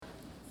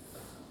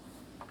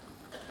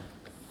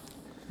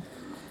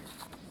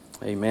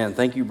Amen.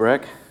 Thank you,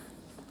 Breck.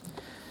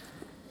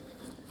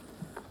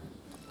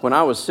 When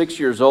I was 6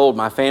 years old,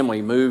 my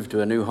family moved to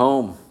a new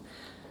home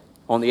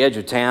on the edge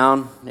of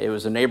town. It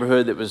was a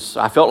neighborhood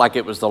I felt like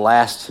it was the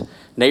last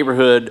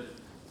neighborhood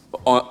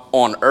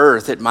on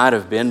earth. It might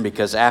have been,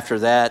 because after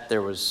that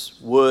there was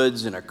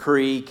woods and a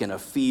creek and a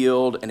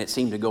field, and it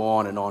seemed to go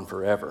on and on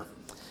forever.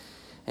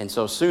 And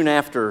so soon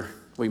after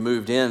we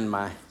moved in,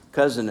 my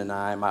cousin and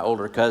I, my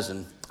older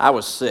cousin, I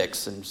was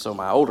 6, and so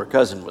my older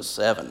cousin was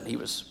 7. He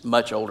was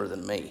much older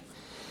than me.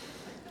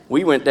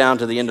 We went down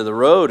to the end of the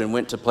road and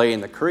went to play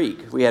in the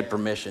creek. We had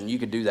permission. You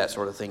could do that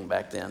sort of thing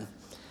back then.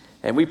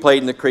 And we played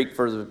in the creek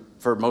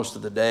for most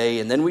of the day,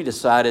 and then we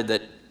decided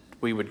that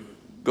we would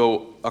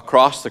go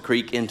across the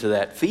creek into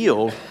that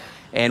field,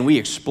 and we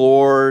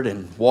explored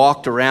and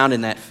walked around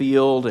in that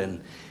field,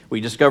 and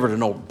we discovered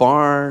an old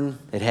barn.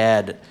 It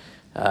had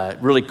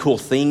really cool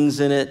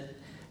things in it.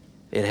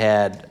 It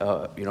had,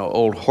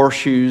 old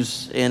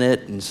horseshoes in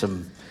it, and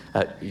some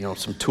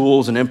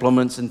tools and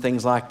implements and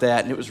things like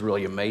that, and it was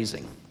really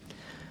amazing.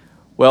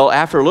 Well,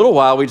 after a little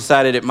while, we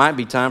decided it might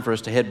be time for us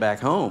to head back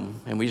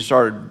home, and we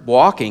started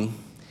walking,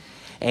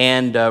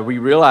 and we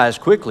realized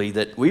quickly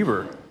that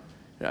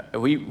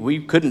we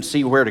couldn't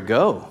see where to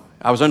go.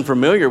 I was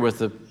unfamiliar with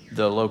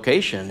the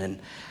location,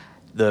 and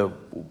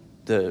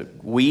the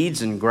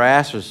weeds and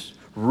grass was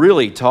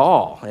really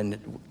tall,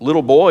 and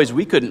little boys,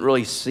 we couldn't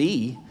really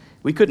see.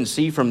 We couldn't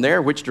see from there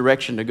which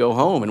direction to go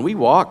home, and we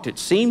walked. It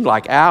seemed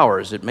like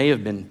hours. It may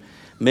have been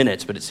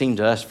minutes, but it seemed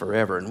to us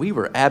forever, and we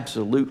were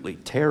absolutely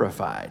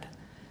terrified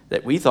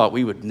that we thought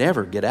we would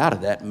never get out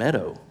of that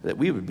meadow, that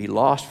we would be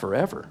lost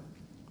forever.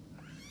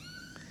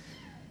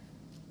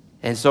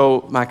 And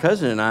so my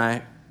cousin and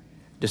I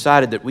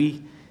decided that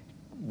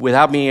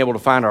without being able to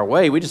find our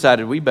way, we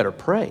decided we better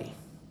pray.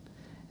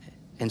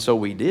 And so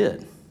we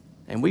did.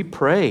 And we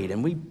prayed,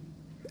 and we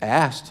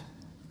asked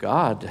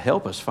God to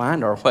help us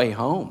find our way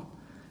home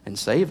and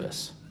save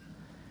us.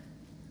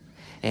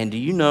 And do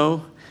you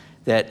know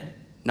that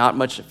not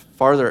much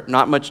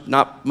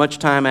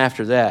time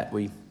after that,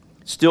 we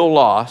still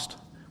lost.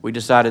 We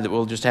decided that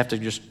we'll just have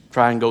to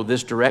try and go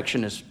this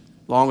direction as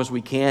long as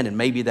we can, and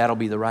maybe that'll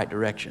be the right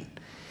direction.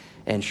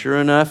 And sure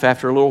enough,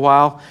 after a little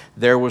while,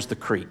 there was the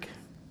creek.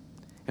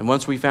 And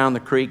once we found the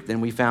creek,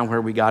 then we found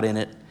where we got in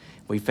it.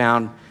 We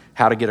found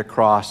how to get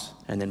across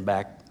and then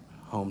back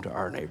home to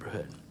our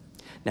neighborhood.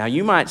 Now,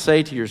 you might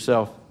say to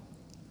yourself,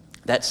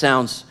 that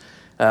sounds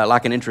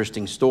like an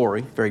interesting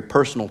story, very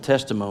personal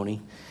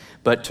testimony.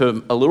 But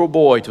to a little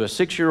boy, to a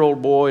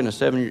 6-year-old boy and his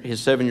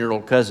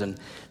 7-year-old cousin,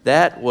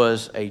 that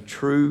was a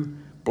true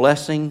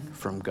blessing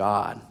from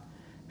God,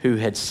 who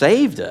had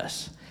saved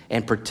us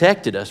and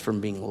protected us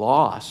from being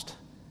lost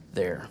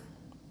there.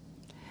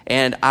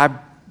 And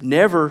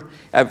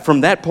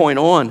from that point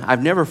on,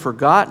 I've never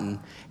forgotten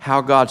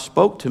how God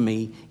spoke to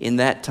me in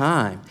that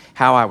time,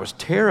 how I was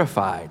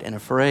terrified and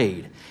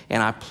afraid.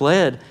 And I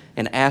pled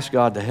and asked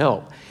God to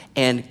help.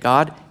 And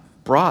God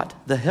brought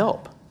the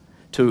help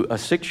to a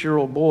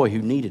 6-year-old boy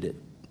who needed it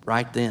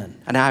right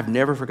then. And I've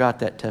never forgot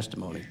that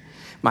testimony.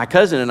 My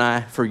cousin and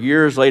I, for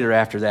years later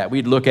after that,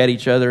 we'd look at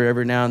each other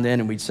every now and then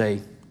and we'd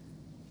say,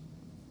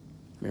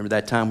 "Remember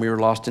that time we were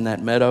lost in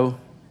that meadow?"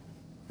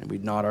 And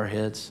we'd nod our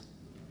heads.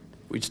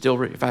 We'd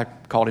still, if I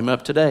called him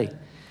up today,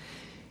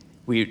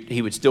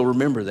 he would still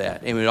remember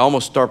that. And we'd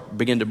almost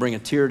begin to bring a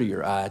tear to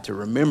your eye to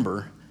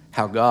remember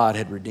how God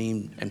had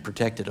redeemed and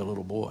protected a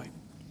little boy.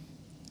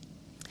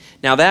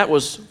 Now that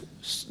was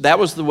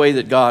the way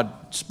that God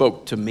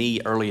spoke to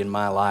me early in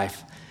my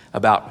life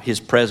about his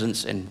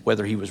presence and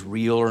whether he was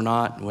real or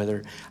not, and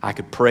whether I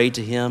could pray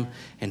to him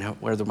and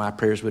whether my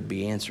prayers would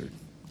be answered.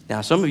 Now,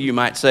 some of you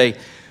might say,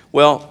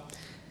 well,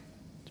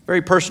 it's a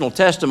very personal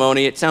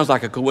testimony. It sounds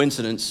like a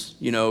coincidence.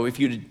 You know, if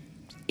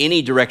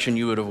any direction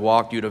you would have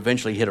walked, you'd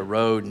eventually hit a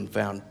road and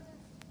found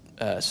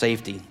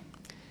safety.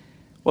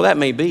 Well, that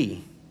may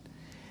be.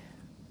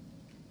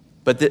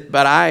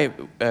 But I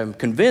am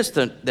convinced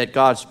that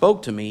God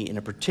spoke to me in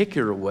a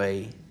particular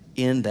way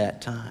in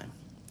that time.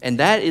 And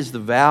that is the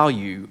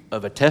value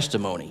of a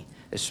testimony,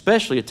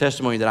 especially a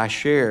testimony that I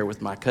share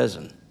with my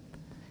cousin.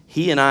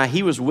 He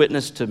was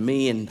witness to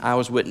me and I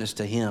was witness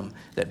to him,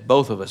 that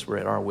both of us were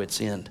at our wits'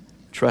 end,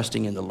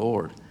 trusting in the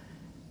Lord.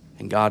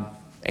 And God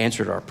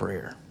answered our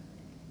prayer.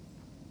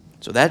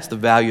 So that's the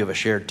value of a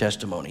shared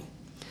testimony.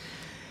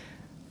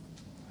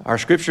 Our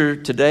scripture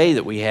today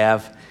that we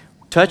have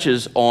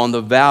touches on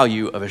the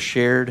value of a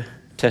shared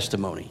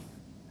testimony.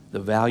 The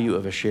value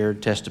of a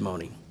shared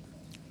testimony.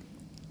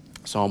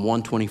 Psalm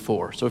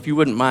 124. So if you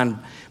wouldn't mind,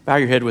 bow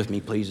your head with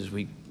me, please, as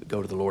we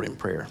go to the Lord in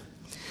prayer.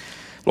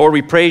 Lord,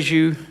 we praise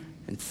you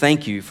and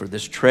thank you for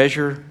this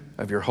treasure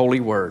of your holy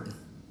word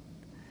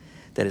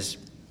that is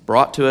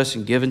brought to us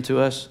and given to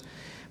us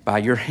by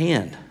your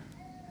hand.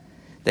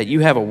 That you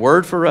have a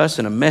word for us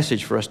and a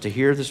message for us to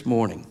hear this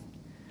morning.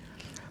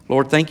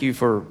 Lord, thank you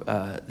for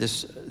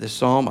this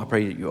psalm. I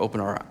pray that you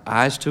open our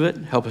eyes to it,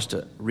 help us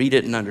to read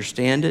it and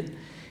understand it,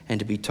 and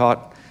to be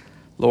taught,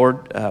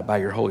 Lord, by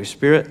your Holy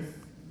Spirit,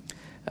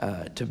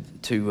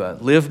 to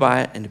live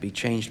by it and to be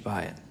changed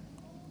by it.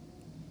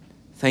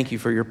 Thank you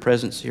for your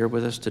presence here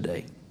with us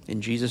today.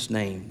 In Jesus'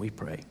 name we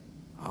pray.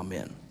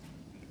 Amen.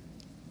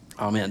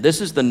 Amen.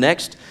 This is the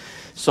next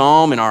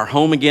psalm in our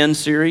Home Again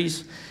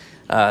series,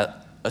 a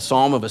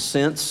psalm of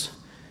ascents.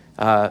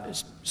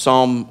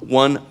 Psalm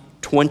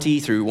 120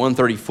 through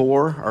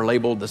 134 are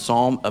labeled the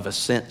Psalms of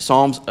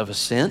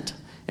Ascent,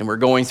 and we're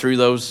going through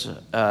those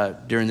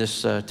during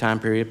this time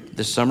period,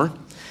 this summer.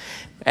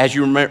 As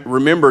you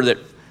remember that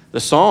the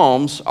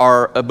Psalms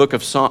are a book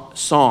of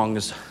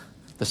songs.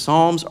 The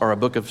Psalms are a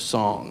book of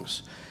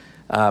songs.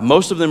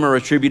 Most of them are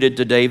attributed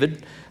to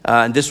David,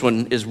 and this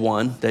one is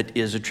one that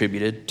is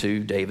attributed to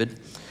David.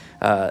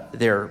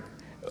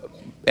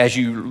 As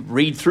you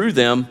read through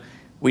them,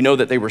 we know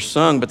that they were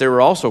sung, but there were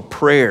also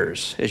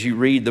prayers. As you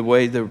read the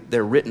way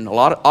they're written,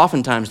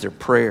 oftentimes they're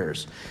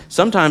prayers.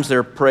 Sometimes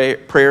they're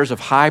prayers of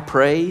high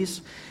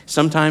praise.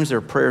 Sometimes they're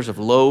prayers of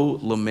low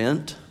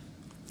lament,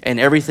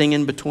 and everything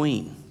in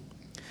between.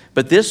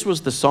 But this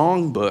was the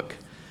songbook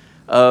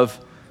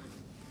of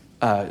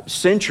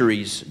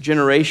centuries,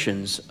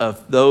 generations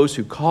of those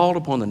who called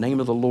upon the name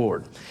of the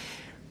Lord.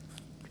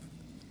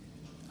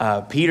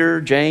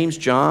 Peter, James,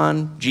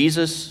 John,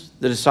 Jesus,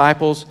 the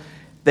disciples,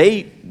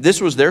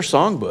 this was their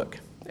songbook,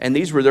 and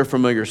these were their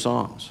familiar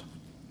songs.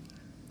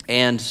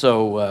 And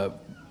so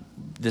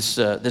this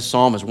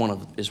psalm is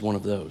one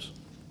of those.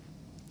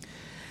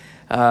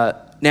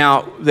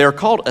 Now, they're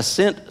called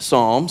ascent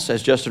psalms,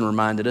 as Justin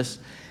reminded us.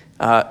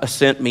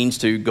 Ascent means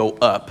to go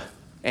up.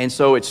 And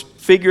so it's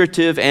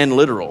figurative and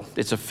literal.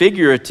 It's a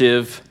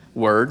figurative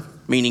word,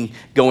 meaning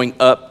going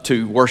up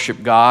to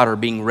worship God or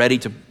being ready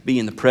to be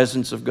in the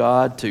presence of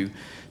God,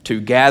 to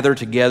gather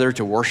together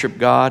to worship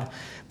God.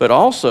 But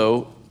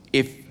also,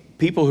 if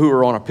people who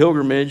are on a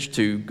pilgrimage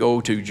to go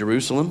to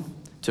Jerusalem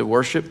to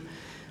worship,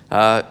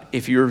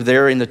 if you're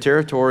there in the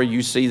territory,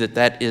 you see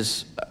that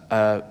is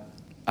a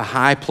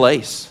high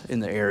place in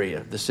the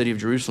area. The city of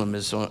Jerusalem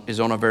is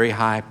on a very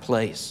high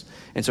place.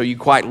 And so you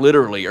quite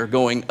literally are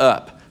going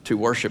up to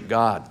worship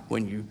God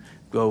when you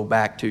go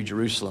back to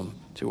Jerusalem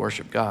to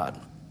worship God.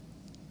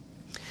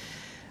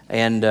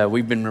 And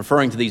we've been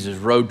referring to these as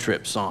road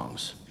trip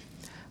songs.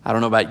 I don't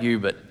know about you,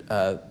 but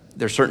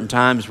there's certain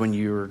times when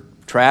you're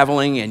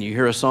traveling and you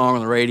hear a song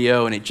on the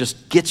radio and it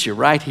just gets you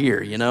right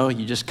here,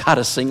 you just got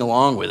to sing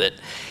along with it.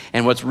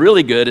 And what's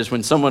really good is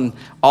when someone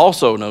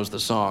also knows the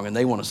song and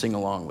they want to sing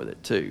along with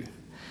it too.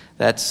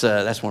 That's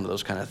one of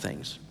those kind of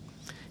things.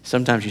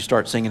 Sometimes you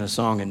start singing a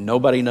song and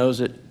nobody knows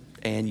it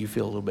and you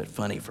feel a little bit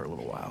funny for a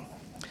little while.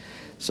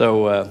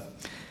 So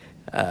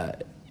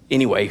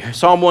anyway,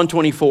 Psalm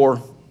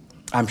 124,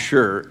 I'm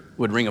sure,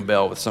 would ring a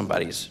bell with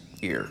somebody's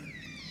ear.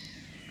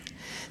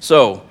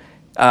 So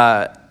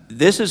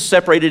this is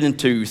separated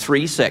into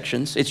 3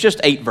 sections. It's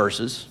just 8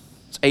 verses.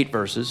 It's 8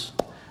 verses.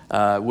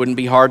 Wouldn't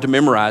be hard to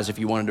memorize if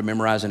you wanted to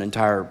memorize an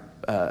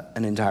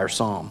entire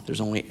psalm. There's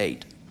only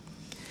 8.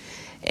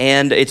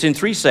 And it's in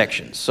 3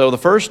 sections. So the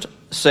first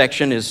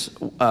section is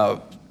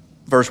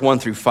verse 1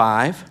 through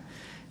 5.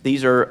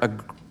 These are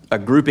a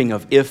grouping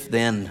of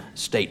if-then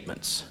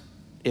statements.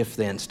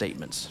 If-then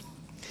statements.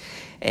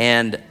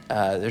 And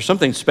there's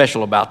something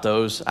special about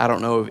those. I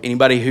don't know if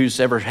anybody who's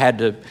ever had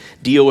to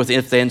deal with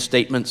if-then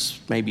statements,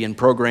 maybe in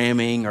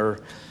programming or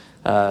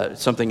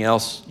something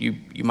else, you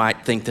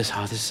might think this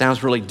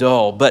sounds really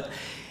dull. But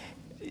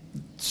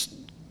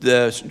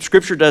the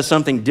Scripture does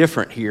something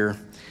different here.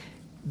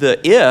 The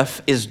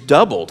if is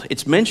doubled.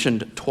 It's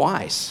mentioned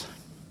twice.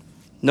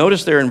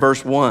 Notice there in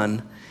verse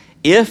 1,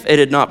 if it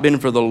had not been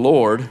for the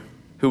Lord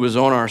who was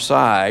on our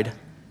side,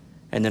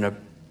 and then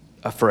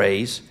a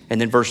phrase,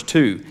 and then verse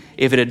 2,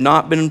 if it had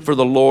not been for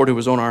the Lord who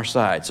was on our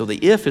side. So the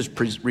if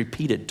is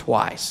repeated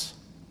twice.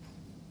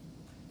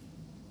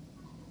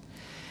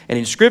 And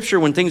in Scripture,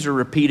 when things are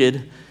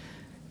repeated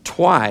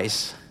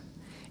twice,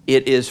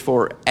 it is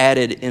for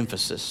added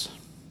emphasis.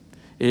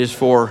 It is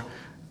for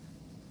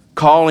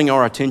calling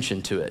our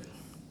attention to it.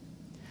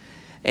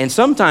 And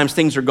sometimes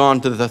things are gone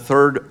to the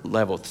third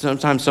level.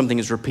 Sometimes something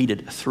is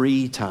repeated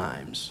 3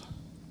 times.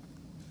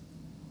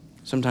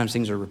 Sometimes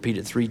things are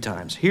repeated 3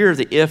 times. Here,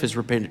 the if is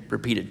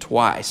repeated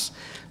twice.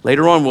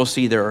 Later on, we'll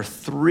see there are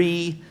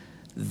 3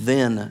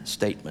 then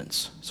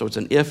statements. So it's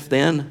an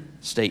if-then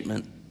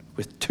statement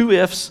with 2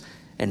 ifs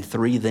and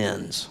 3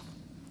 thens.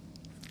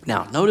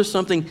 Now, notice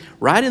something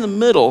right in the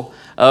middle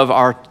of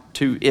our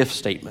 2 if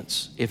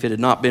statements. If it had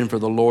not been for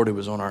the Lord who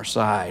was on our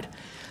side.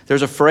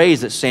 There's a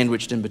phrase that's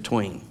sandwiched in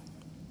between.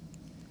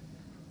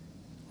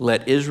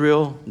 Let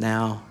Israel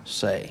now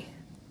say,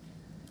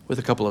 with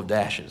a couple of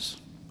dashes.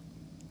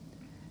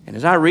 And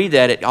as I read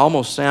that, it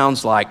almost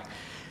sounds like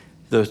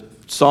the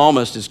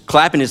psalmist is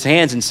clapping his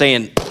hands and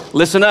saying,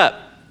 listen up,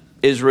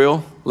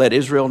 Israel, let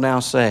Israel now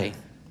say,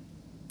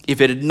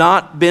 if it had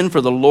not been for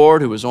the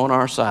Lord who was on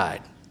our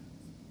side.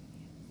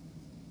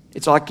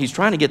 It's like he's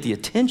trying to get the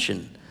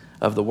attention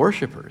of the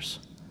worshipers.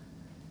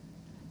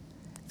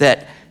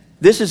 That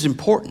this is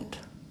important.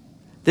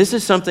 This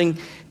is something,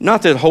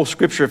 not that the whole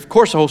Scripture, of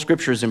course the whole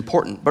Scripture is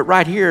important, but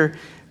right here,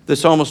 the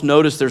psalmist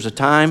noticed there's a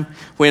time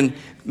when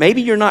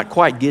maybe you're not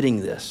quite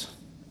getting this.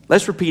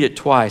 Let's repeat it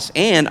twice,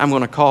 and I'm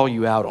going to call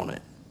you out on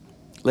it.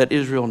 let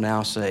Israel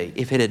now say,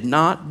 if it had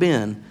not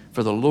been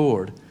for the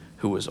Lord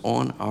who was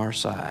on our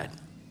side.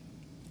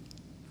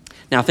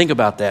 Now think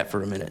about that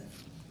for a minute.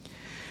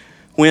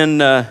 When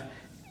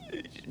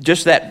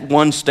just that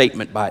one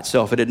statement by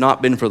itself, it had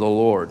not been for the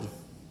Lord.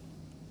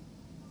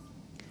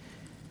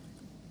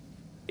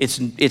 It's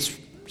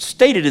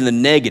stated in the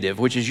negative,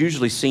 which is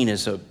usually seen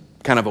as a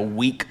kind of a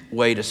weak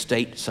way to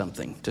state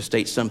something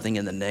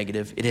in the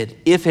negative.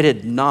 If it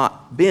had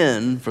not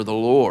been for the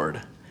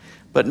Lord.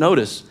 But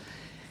notice,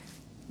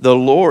 the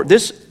Lord,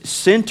 this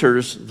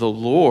centers the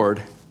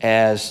Lord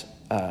as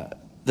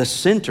the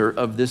center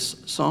of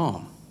this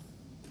psalm.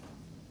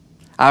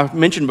 I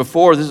mentioned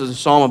before, this is a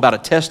psalm about a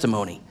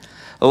testimony.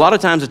 A lot of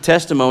times a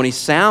testimony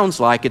sounds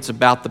like it's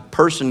about the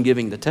person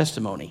giving the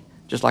testimony,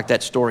 just like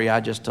that story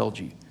I just told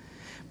you.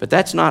 But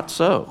that's not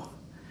so.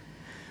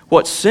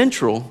 What's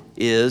central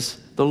is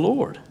the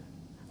Lord.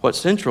 What's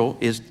central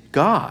is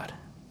God.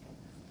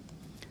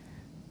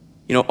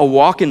 You know, a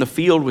walk in the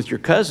field with your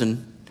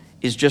cousin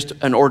is just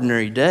an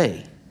ordinary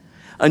day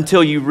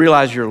until you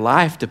realize your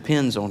life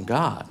depends on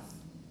God.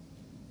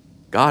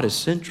 God is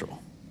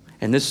central.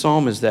 And this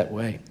psalm is that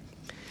way.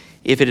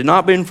 If it had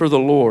not been for the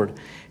Lord,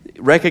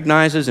 it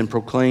recognizes and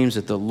proclaims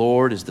that the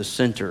Lord is the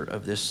center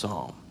of this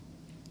psalm.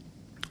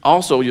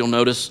 Also, you'll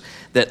notice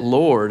that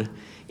Lord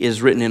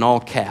is written in all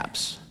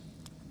caps.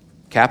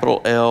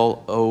 Capital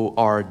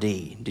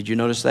L-O-R-D. Did you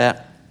notice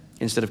that?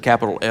 Instead of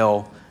capital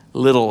L,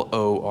 little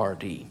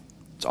o-r-d.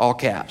 It's all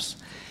caps.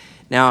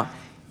 Now,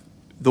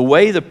 the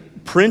way the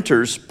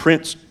printers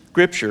print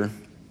Scripture,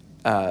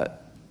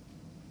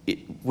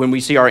 when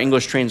we see our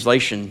English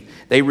translation,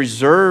 they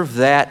reserve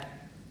that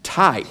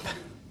type,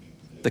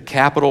 the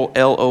capital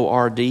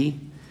L-O-R-D,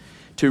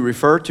 to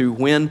refer to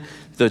when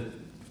the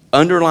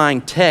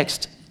underlying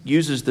text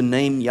uses the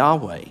name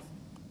Yahweh.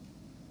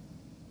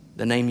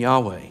 The name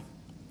Yahweh.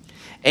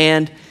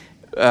 And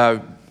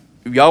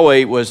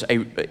Yahweh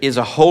is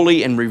a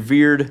holy and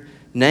revered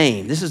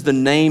name. This is the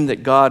name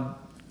that God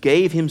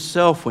gave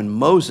himself when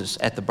Moses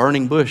at the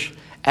burning bush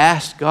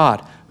asked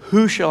God,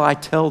 "Who shall I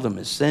tell them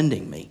is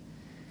sending me?"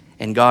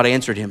 And God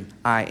answered him,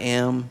 "I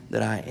am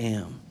that I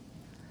am."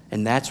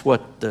 And that's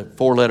what the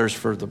 4 letters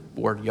for the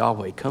word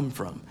Yahweh come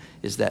from,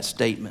 is that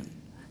statement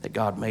that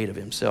God made of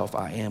himself,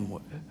 I am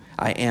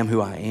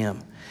who I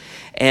am.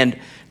 And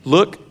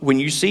look, when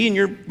you see in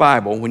your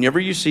Bible, whenever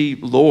you see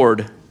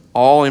Lord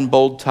all in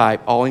bold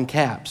type, all in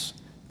caps,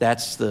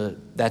 that's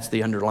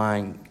the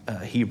underlying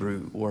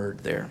Hebrew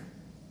word there.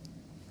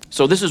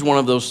 So this is one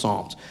of those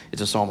psalms.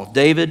 It's a psalm of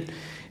David.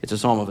 It's a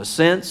psalm of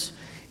ascents.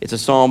 It's a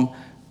psalm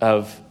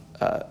of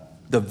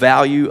the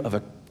value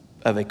of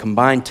a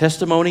combined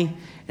testimony.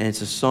 And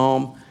it's a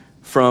psalm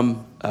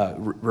from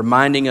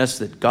reminding us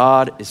that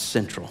God is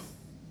central,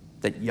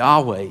 that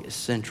Yahweh is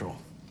central.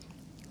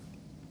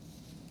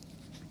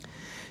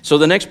 So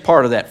the next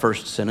part of that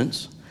first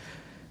sentence,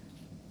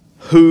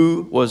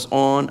 who was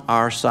on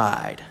our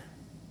side?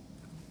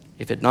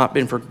 If it had not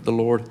been for the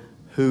Lord,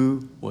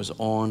 who was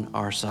on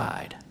our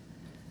side?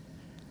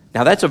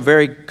 Now that's a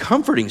very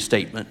comforting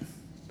statement,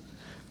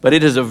 but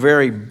it is a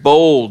very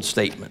bold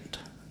statement.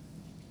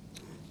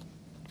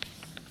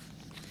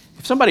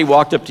 If somebody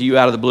walked up to you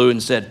out of the blue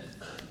and said,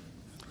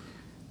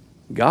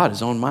 God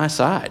is on my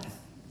side,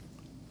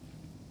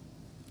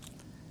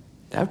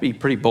 that would be a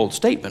pretty bold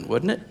statement,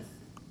 wouldn't it?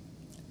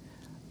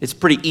 It's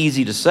pretty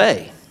easy to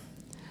say.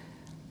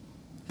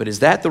 But is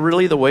that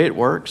really the way it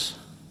works?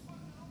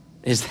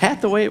 Is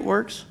that the way it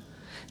works?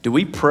 Do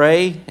we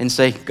pray and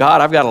say,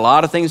 God, I've got a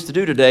lot of things to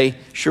do today.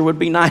 Sure would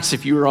be nice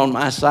if you were on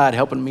my side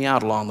helping me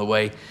out along the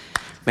way.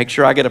 Make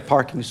sure I get a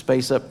parking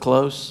space up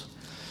close.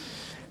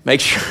 Make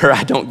sure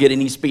I don't get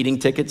any speeding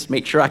tickets.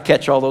 Make sure I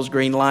catch all those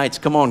green lights.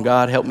 Come on,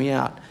 God, help me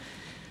out.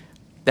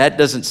 That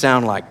doesn't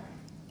sound like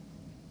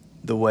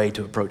the way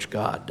to approach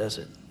God, does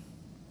it?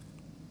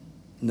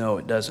 No,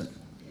 it doesn't.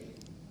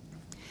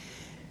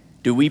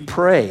 Do we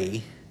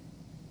pray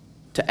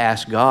to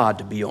ask God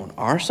to be on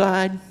our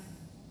side?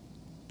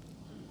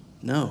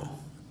 No.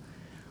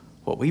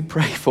 What we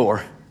pray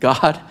for,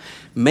 God,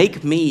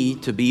 make me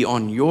to be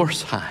on your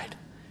side.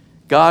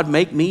 God,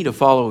 make me to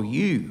follow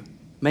you.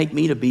 Make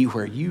me to be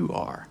where you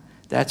are.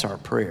 That's our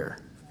prayer.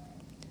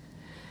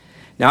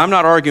 Now, I'm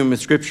not arguing with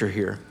Scripture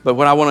here, but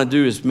what I want to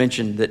do is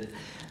mention that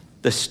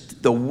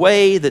the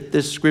way that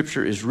this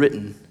Scripture is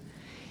written,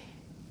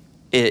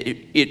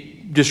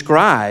 it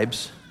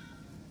describes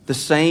the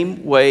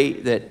same way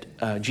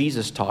that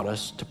Jesus taught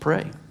us to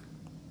pray.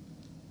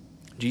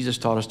 Jesus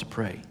taught us to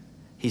pray.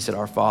 He said,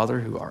 Our Father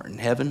who art in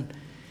heaven,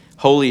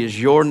 holy is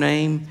your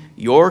name,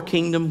 your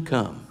kingdom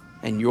come,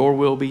 and your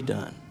will be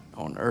done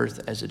on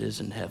earth as it is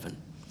in heaven.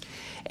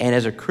 And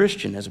as a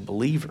Christian, as a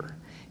believer,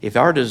 if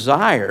our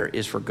desire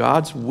is for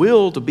God's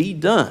will to be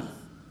done,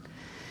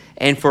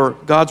 and for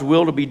God's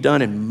will to be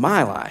done in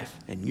my life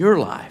and your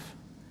life,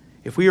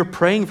 if we are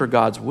praying for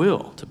God's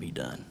will to be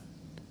done,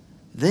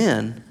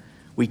 then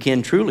we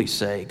can truly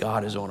say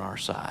God is on our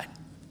side.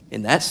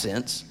 In that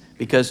sense,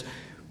 because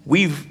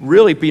we've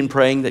really been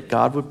praying that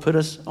God would put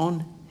us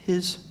on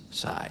his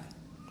side.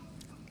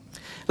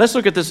 Let's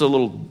look at this a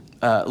little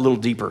a little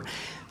deeper.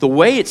 The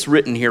way it's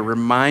written here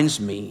reminds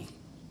me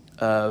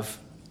of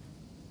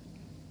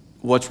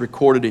what's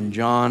recorded in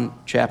John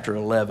chapter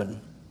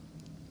 11.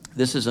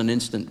 This is an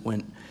instant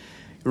when,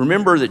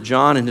 remember that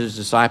John and his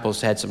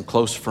disciples had some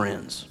close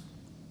friends.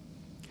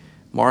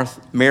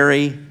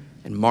 Mary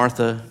and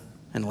Martha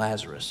and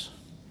Lazarus.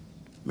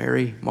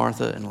 Mary,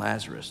 Martha, and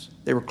Lazarus.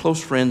 They were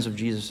close friends of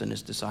Jesus and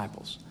his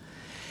disciples.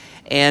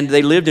 And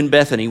they lived in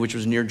Bethany, which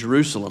was near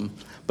Jerusalem.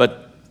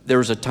 But there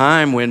was a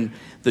time when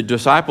the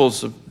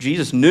disciples of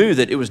Jesus knew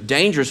that it was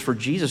dangerous for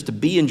Jesus to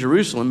be in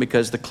Jerusalem,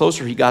 because the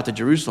closer he got to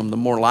Jerusalem, the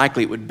more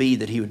likely it would be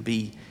that he would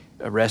be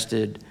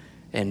arrested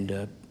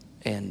and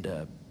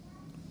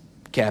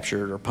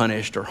captured or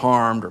punished or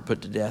harmed or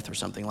put to death or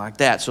something like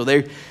that. So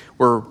they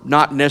were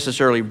not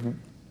necessarily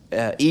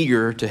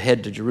eager to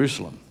head to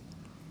Jerusalem.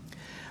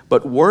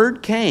 But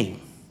word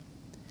came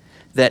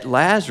that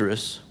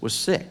Lazarus was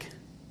sick.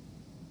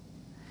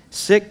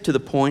 Sick to the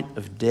point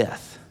of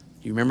death.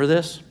 Do you remember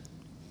this?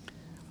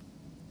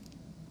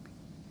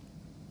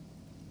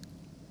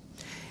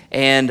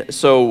 And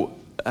so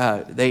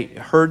they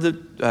heard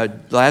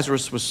that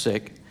Lazarus was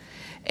sick,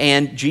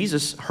 and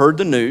Jesus heard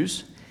the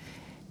news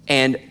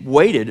and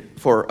waited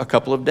for a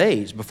couple of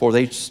days before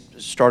they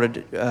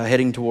started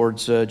heading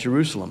towards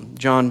Jerusalem.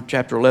 John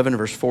chapter 11,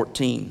 verse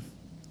 14.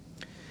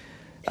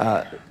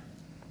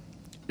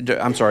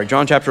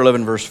 John chapter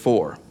 11, verse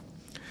 4.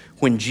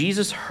 When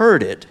Jesus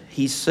heard it,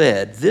 he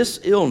said, "This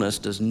illness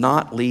does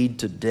not lead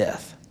to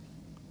death,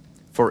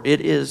 for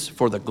it is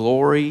for the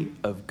glory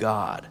of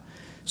God,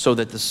 so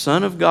that the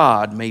Son of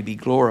God may be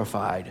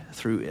glorified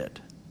through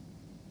it."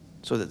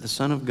 So that the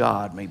Son of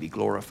God may be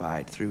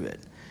glorified through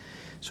it.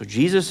 So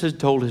Jesus had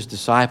told his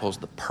disciples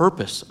the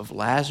purpose of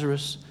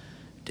Lazarus'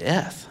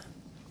 death.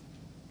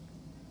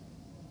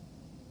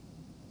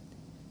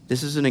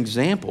 This is an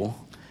example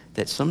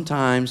that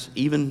sometimes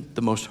even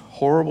the most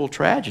horrible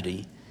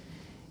tragedy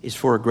is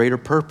for a greater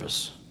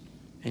purpose.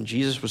 And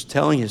Jesus was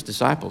telling his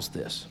disciples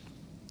this.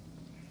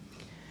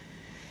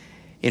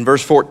 In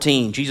verse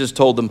 14, Jesus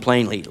told them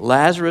plainly,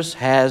 "Lazarus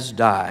has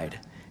died,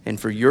 and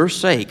for your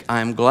sake I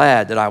am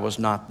glad that I was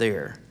not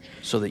there,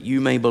 so that you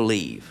may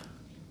believe.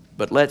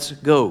 But let's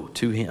go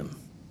to him."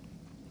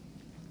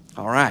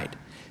 All right.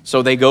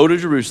 So they go to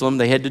Jerusalem.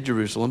 They head to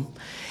Jerusalem.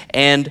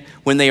 And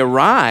when they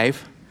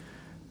arrive,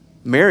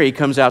 Mary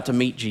comes out to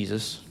meet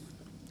Jesus,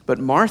 but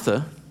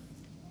Martha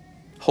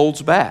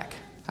holds back.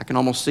 I can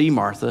almost see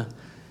Martha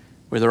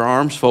with her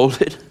arms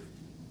folded,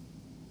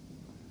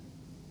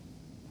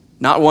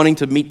 not wanting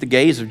to meet the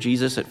gaze of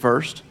Jesus at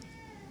first,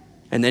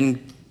 and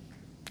then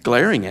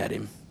glaring at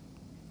him.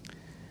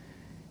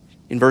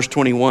 In verse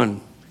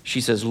 21,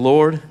 she says,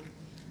 "Lord,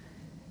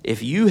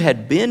 if you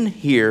had been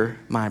here,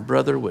 my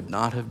brother would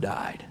not have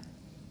died."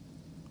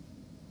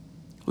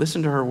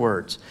 Listen to her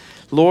words.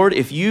 "Lord,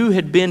 if you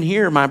had been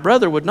here, my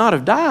brother would not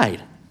have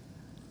died."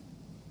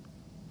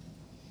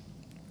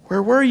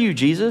 Where were you,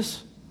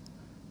 Jesus?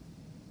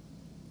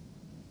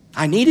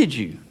 I needed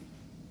you.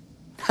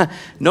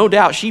 No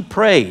doubt she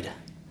prayed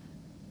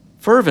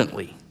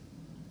fervently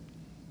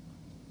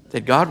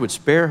that God would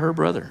spare her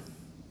brother.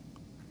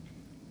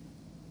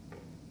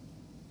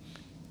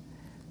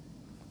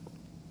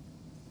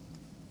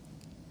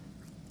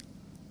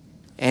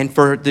 And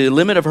for the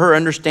limit of her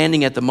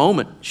understanding at the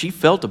moment, she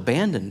felt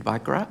abandoned by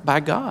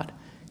God.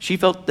 She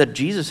felt that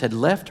Jesus had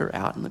left her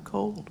out in the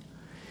cold.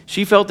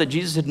 She felt that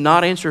Jesus had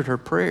not answered her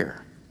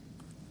prayer.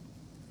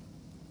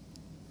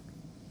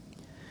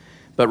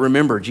 But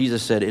remember,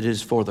 Jesus said, "It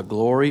is for the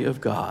glory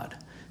of God,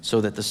 so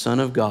that the Son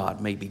of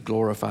God may be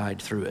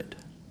glorified through it."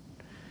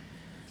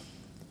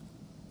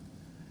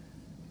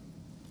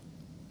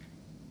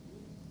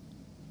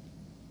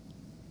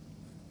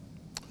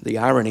 The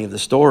irony of the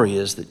story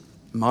is that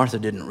Martha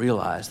didn't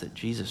realize that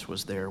Jesus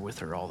was there with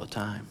her all the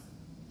time.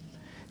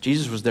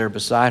 Jesus was there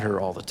beside her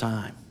all the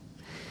time.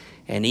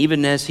 And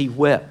even as he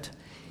wept,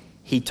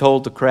 he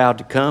told the crowd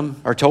to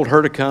come, or told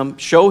her to come,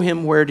 "Show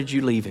him, where did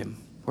you leave him?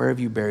 Where have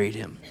you buried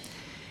him?"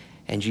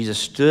 And Jesus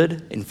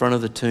stood in front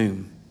of the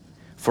tomb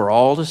for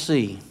all to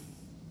see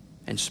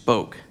and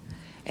spoke.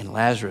 And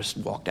Lazarus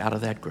walked out of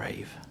that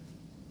grave.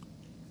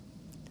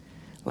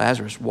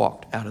 Lazarus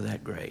walked out of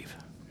that grave.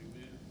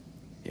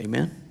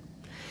 Amen?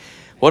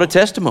 What a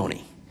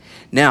testimony.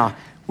 Now,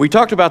 we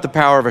talked about the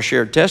power of a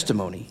shared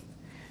testimony.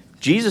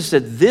 Jesus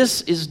said,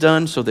 "This is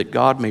done so that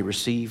God may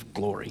receive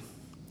glory."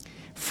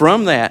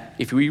 From that,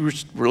 if we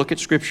look at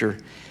Scripture,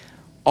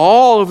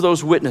 all of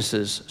those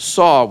witnesses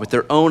saw with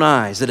their own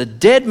eyes that a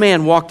dead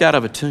man walked out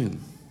of a tomb,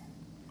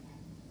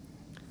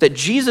 that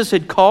Jesus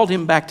had called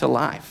him back to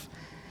life,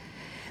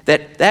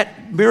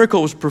 that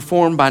miracle was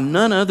performed by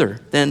none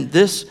other than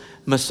this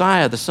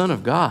Messiah, the Son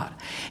of God.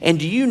 And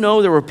do you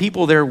know there were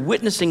people there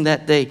witnessing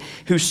that day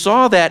who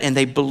saw that and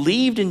they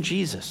believed in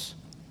Jesus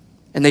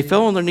and they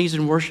fell on their knees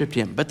and worshiped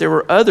him. But there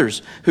were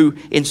others who,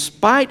 in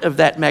spite of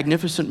that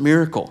magnificent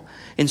miracle,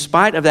 in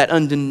spite of that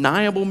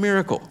undeniable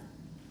miracle,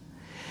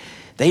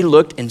 they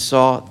looked and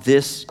saw,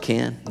 "This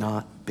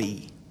cannot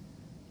be."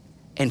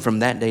 And from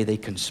that day they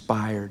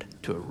conspired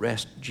to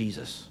arrest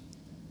Jesus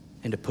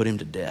and to put him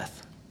to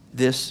death.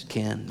 This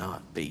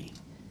cannot be.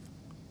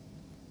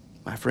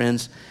 My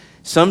friends,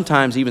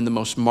 sometimes even the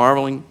most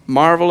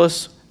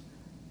marvelous,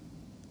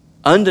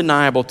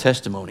 undeniable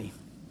testimony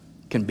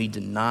can be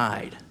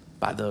denied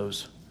by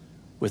those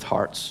with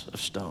hearts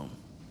of stone.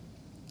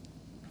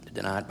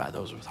 Denied by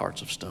those with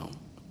hearts of stone.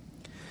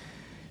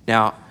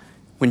 Now,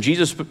 when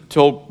Jesus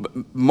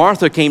told,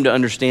 Martha came to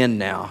understand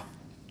now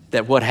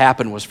that what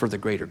happened was for the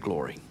greater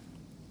glory.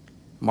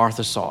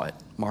 Martha saw it.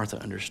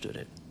 Martha understood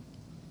it.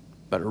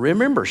 But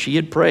remember, she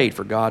had prayed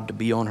for God to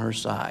be on her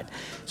side.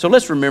 So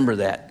let's remember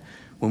that.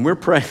 When we're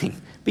praying,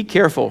 be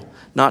careful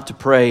not to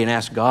pray and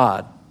ask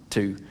God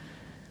to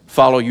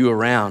follow you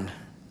around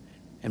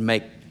and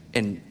make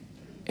and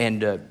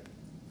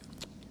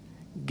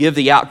give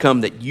the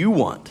outcome that you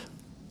want.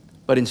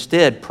 But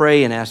instead,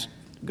 pray and ask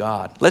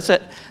God.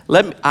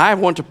 I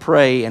want to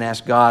pray and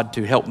ask God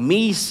to help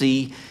me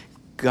see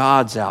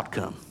God's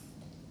outcome.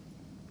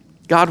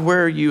 God,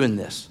 where are you in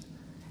this?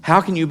 How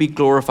can you be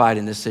glorified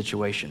in this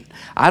situation?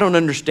 I don't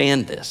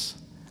understand this.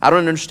 I don't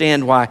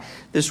understand why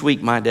this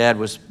week my dad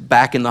was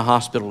back in the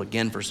hospital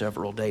again for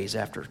several days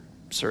after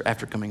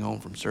coming home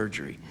from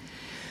surgery.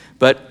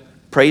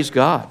 But praise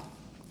God,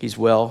 he's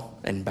well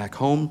and back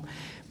home.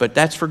 But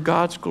that's for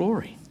God's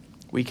glory.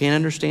 We can't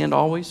understand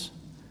always,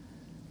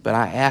 but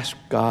I ask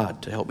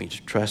God to help me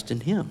to trust in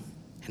him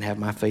and have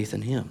my faith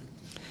in him.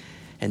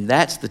 And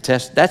that's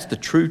the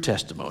true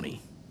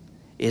testimony,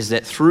 is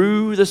that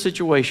through the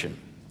situation,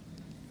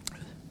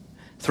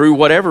 through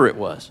whatever it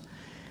was,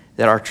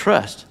 that our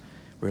trust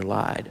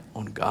relied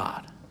on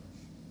God.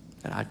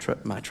 And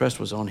my trust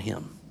was on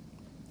him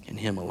and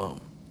him alone.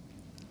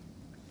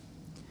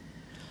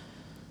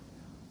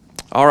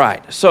 All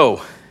right,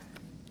 so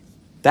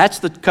that's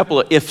the couple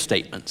of if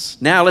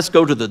statements. Now let's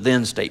go to the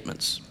then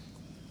statements.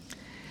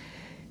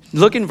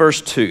 Look in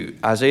verse 2,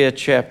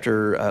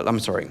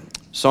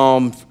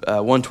 Psalm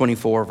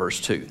 124,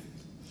 verse 2.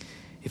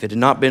 If it had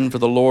not been for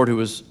the Lord who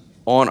was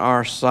on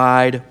our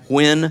side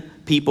when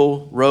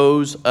people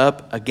rose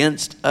up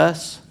against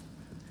us,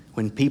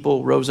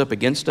 verse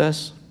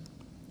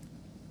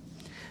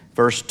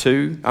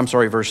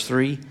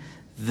 3,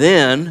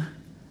 then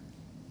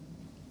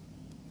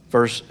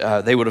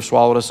they would have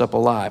swallowed us up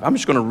alive. I'm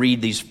just going to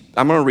read these.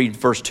 I'm going to read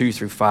verse 2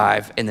 through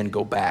 5 and then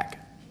go back,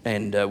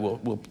 and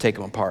we'll take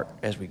them apart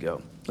as we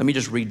go. Let me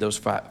just read those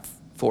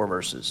 4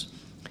 verses.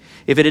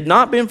 If it had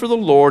not been for the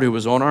Lord who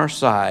was on our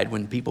side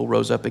when people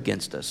rose up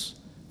against us,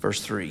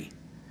 verse 3,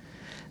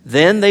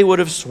 then they would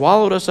have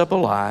swallowed us up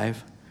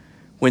alive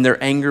when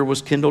their anger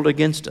was kindled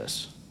against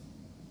us.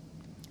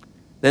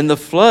 Then the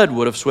flood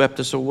would have swept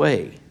us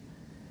away.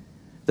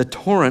 The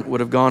torrent would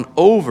have gone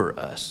over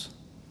us.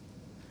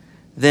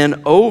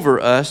 Then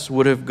over us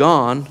would have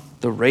gone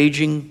the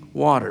raging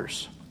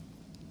waters.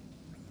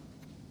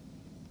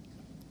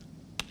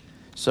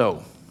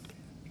 So,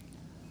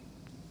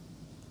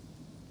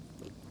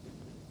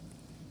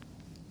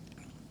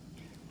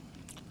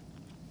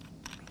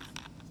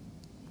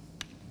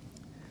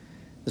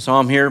 the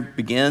psalm here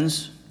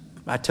begins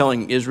by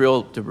telling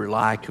Israel to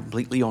rely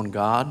completely on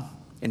God.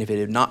 And if it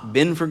had not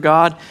been for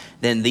God,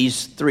 then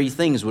these 3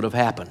 things would have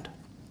happened.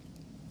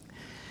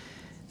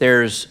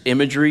 There's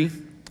imagery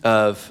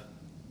of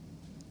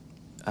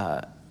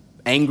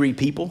angry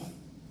people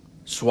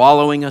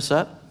swallowing us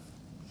up,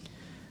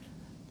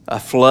 a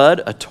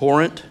flood, a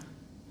torrent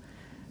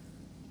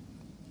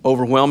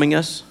overwhelming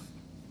us,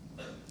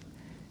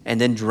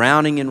 and then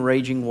drowning in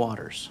raging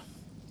waters.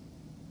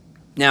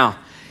 Now,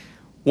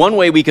 one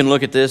way we can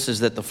look at this is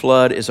that the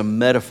flood is a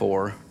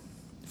metaphor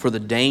for the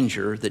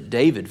danger that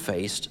David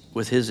faced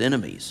with his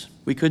enemies.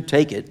 We could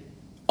take it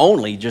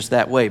only just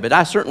that way, but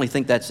I certainly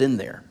think that's in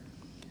there.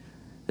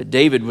 That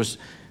David was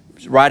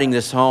writing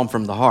this psalm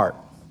from the heart,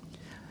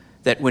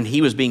 that when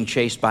he was being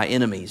chased by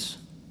enemies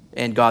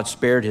and God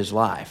spared his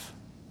life,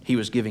 he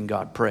was giving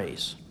God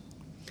praise.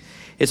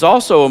 It's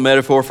also a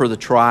metaphor for the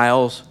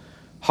trials,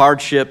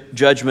 hardship,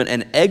 judgment,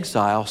 and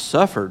exile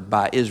suffered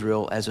by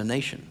Israel as a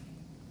nation.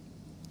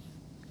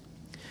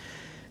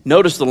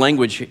 Notice the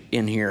language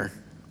in here.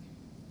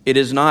 It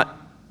does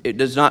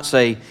not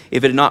say,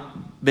 if it had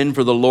not been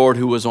for the Lord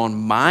who was on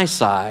my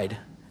side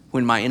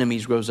when my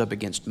enemies rose up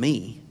against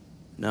me.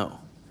 No.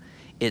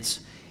 It's,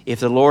 if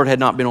the Lord had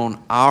not been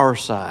on our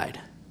side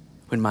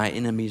when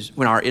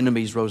our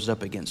enemies rose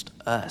up against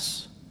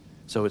us.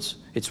 So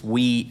it's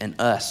we and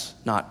us,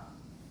 not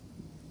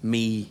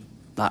me,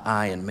 not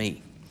I and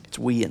me. It's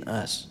we and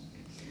us.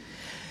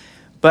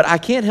 But I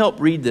can't help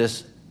read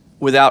this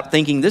without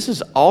thinking this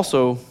is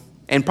also,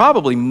 and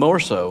probably more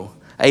so,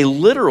 a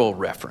literal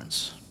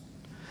reference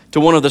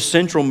to one of the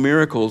central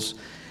miracles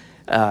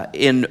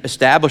in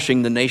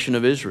establishing the nation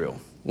of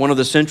Israel. One of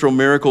the central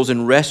miracles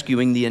in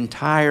rescuing the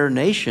entire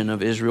nation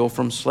of Israel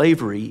from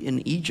slavery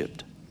in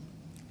Egypt.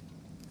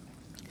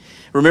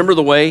 Remember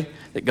the way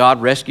that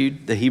God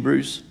rescued the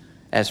Hebrews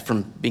as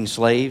from being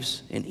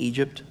slaves in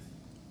Egypt?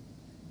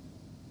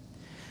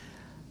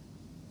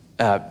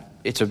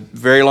 It's a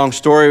very long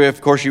story.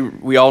 Of course,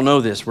 we all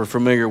know this. We're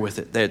familiar with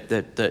it.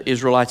 That the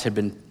Israelites had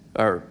been,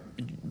 or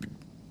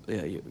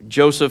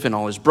Joseph and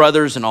all his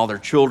brothers and all their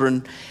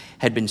children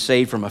had been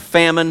saved from a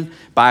famine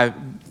by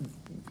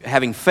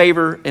having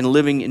favor and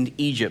living in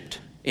Egypt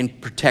in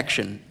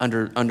protection,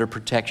 under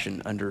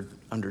protection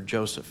under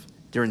Joseph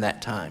during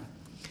that time.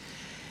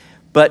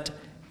 But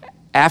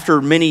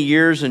after many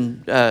years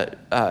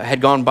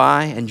had gone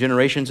by and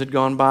generations had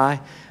gone by,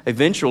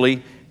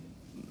 eventually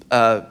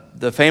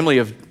the family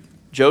of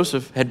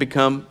Joseph had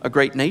become a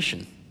great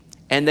nation.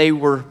 And they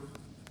were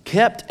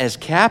kept as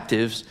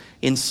captives,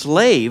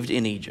 enslaved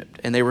in Egypt.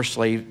 And they were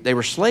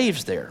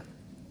slaves there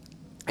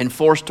and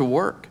forced to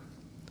work.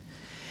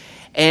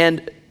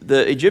 And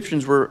the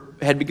Egyptians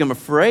had become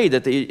afraid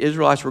that the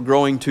Israelites were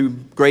growing too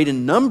great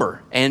in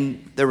number.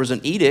 And there was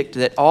an edict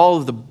that all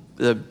of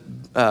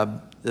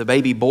the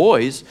baby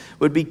boys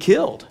would be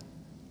killed.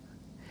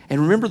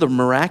 And remember the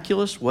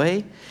miraculous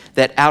way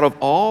that out of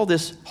all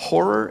this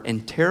horror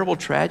and terrible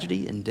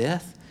tragedy and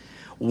death,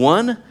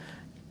 one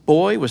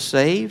boy was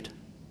saved,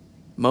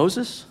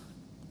 Moses.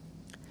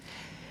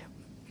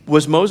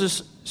 Was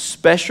Moses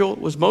special?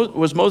 Was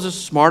Moses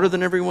smarter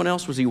than everyone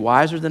else? Was he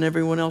wiser than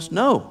everyone else?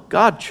 No.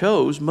 God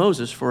chose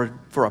Moses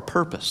for a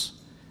purpose.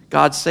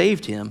 God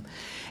saved him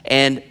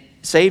and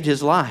saved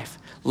his life.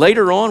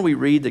 Later on, we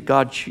read that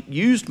God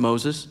used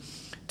Moses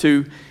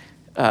to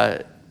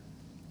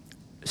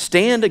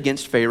stand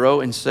against Pharaoh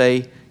and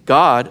say,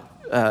 God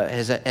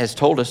has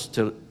told us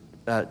to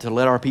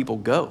let our people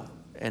go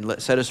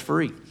and set us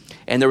free.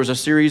 And there was a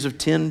series of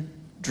 10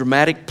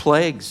 dramatic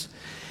plagues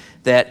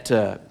that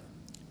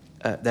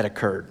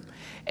occurred.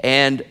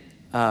 And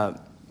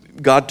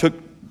God took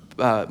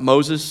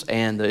Moses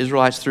and the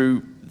Israelites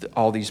through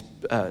all these,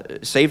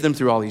 saved them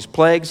through all these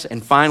plagues.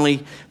 And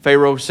finally,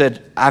 Pharaoh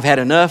said, I've had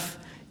enough.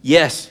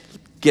 Yes,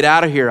 get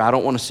out of here. I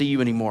don't want to see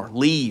you anymore.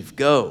 Leave,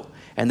 go.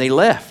 And they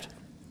left.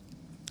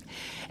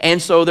 And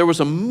so there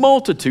was a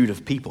multitude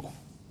of people,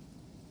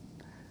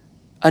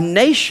 a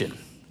nation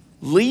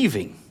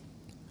leaving,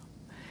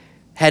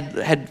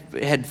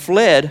 had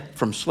fled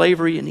from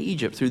slavery in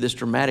Egypt through this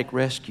dramatic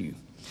rescue.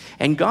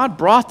 And God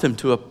brought them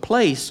to a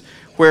place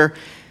where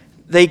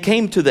they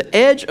came to the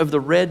edge of the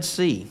Red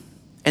Sea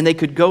and they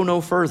could go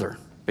no further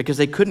because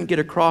they couldn't get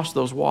across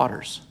those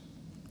waters.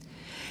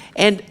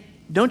 And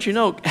don't you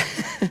know,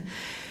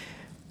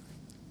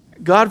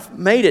 God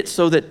made it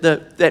so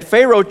that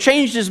Pharaoh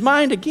changed his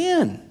mind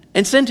again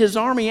and sent his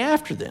army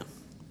after them.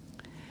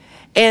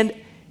 And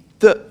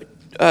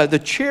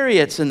the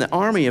chariots and the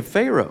army of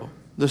Pharaoh,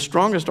 the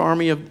strongest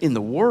army in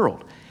the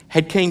world,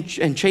 had came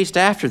and chased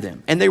after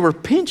them. And they were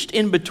pinched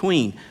in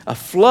between, a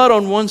flood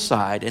on one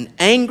side and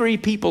angry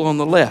people on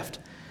the left.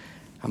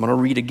 I'm going to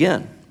read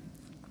again.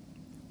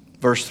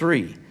 Verse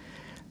 3.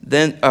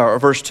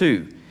 Verse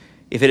 2.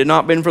 If it had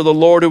not been for the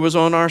Lord who was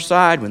on our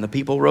side when the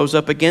people rose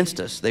up against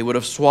us, they would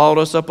have swallowed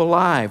us up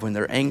alive when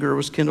their anger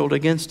was kindled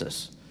against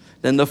us.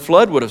 Then the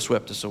flood would have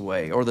swept us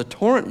away, or the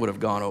torrent would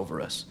have gone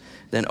over us.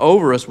 Then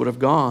over us would have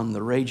gone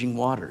the raging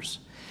waters.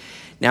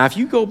 Now, if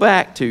you go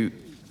back to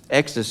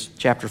Exodus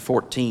chapter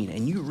 14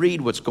 and you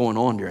read what's going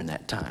on during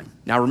that time.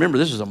 Now, remember,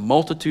 this is a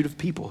multitude of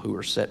people who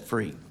were set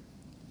free.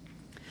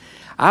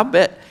 I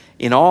bet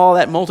in all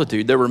that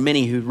multitude, there were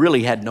many who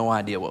really had no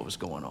idea what was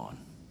going on.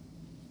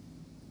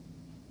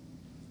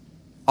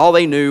 All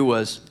they knew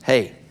was,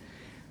 hey,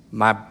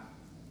 my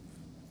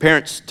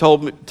parents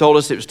told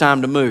us it was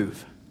time to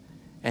move.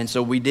 And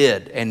so we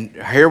did.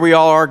 And here we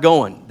all are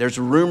going. There's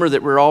a rumor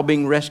that we're all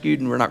being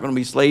rescued and we're not going to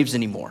be slaves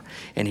anymore.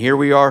 And here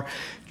we are.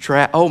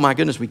 Oh my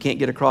goodness, we can't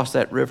get across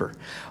that river.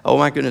 Oh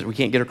my goodness, we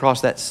can't get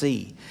across that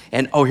sea.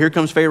 And oh, here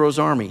comes Pharaoh's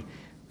army.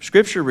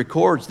 Scripture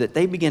records that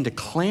they began to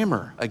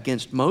clamor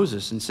against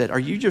Moses and said, are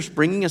you just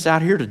bringing us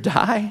out here to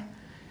die?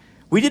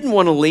 We didn't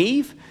want to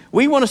leave.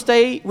 We want to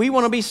stay. We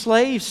want to be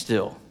slaves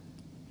still.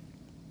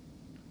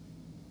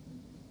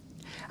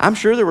 I'm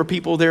sure there were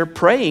people there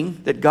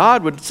praying that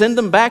God would send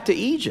them back to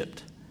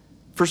Egypt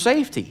for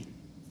safety.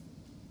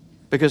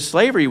 Because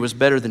slavery was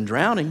better than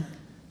drowning.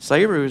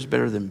 Slavery was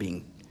better than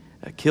being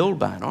killed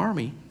by an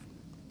army.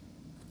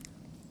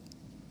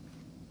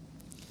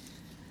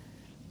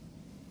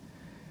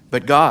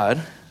 But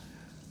God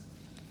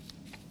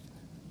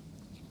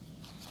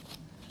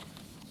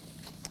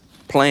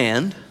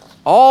planned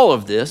all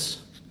of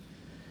this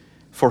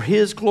for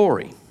His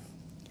glory.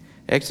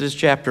 Exodus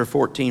chapter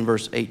 14,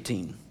 verse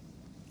 18.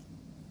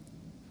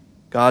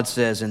 God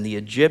says, and the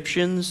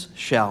Egyptians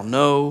shall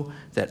know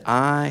that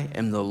I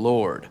am the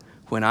Lord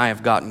when I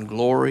have gotten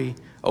glory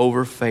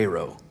over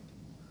Pharaoh,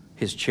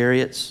 his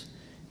chariots,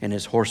 and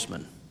his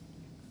horsemen.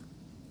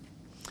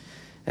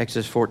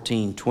 Exodus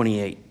 14,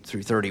 28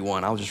 through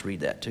 31. I'll just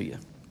read that to you.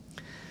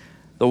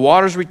 The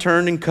waters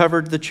returned and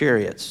covered the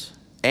chariots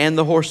and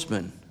the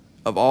horsemen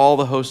of all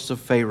the hosts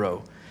of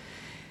Pharaoh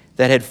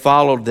that had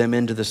followed them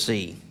into the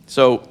sea.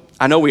 So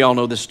I know we all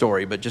know this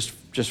story, but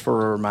just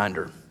for a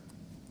reminder.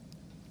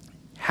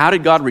 How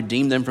did God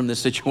redeem them from this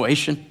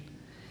situation?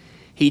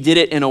 He did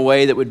it in a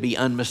way that would be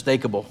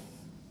unmistakable.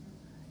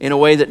 In a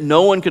way that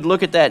no one could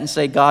look at that and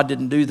say, God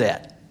didn't do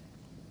that.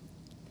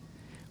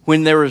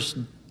 When there was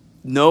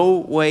no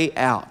way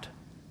out,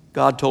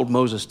 God told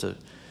Moses to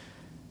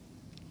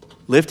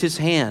lift his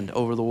hand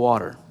over the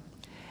water,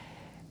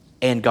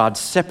 and God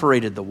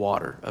separated the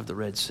water of the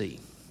Red Sea.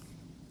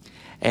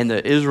 And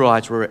the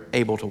Israelites were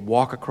able to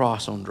walk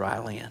across on dry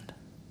land.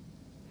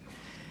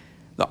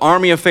 The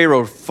army of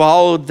Pharaoh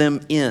followed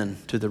them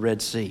into the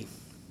Red Sea.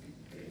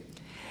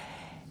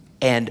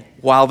 And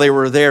while they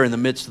were there in the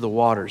midst of the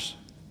waters,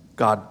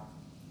 God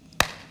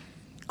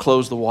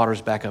closed the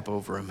waters back up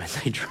over them and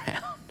they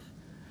drowned.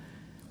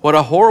 What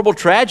a horrible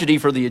tragedy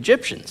for the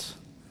Egyptians.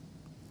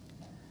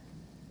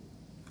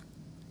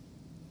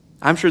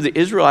 I'm sure the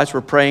Israelites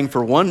were praying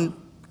for one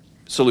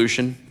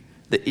solution.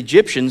 The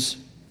Egyptians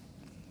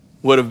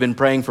would have been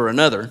praying for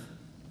another.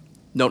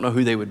 Don't know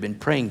who they would have been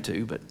praying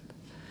to, but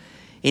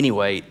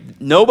anyway,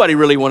 nobody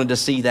really wanted to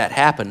see that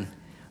happen,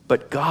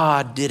 but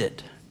God did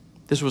it.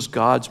 This was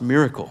God's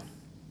miracle.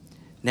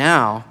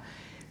 Now,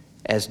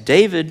 as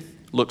David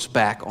looks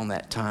back on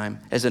that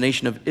time, as the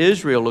nation of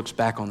Israel looks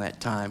back on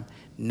that time,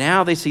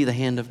 now they see the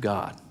hand of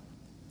God.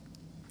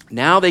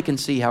 Now they can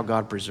see how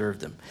God preserved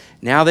them.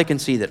 Now they can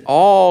see that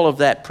all of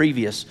that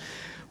previous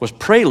was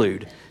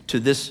prelude to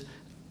this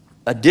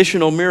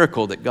additional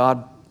miracle that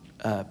God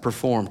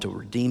performed to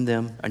redeem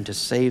them and to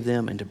save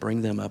them and to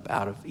bring them up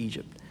out of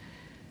Egypt.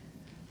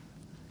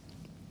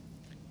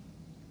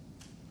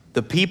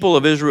 The people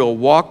of Israel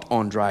walked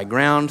on dry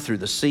ground through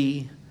the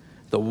sea,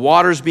 the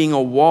waters being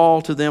a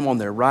wall to them on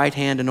their right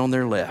hand and on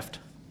their left.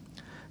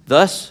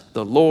 Thus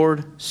the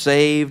Lord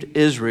saved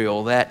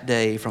Israel that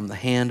day from the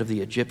hand of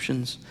the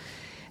Egyptians,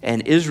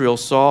 and Israel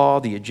saw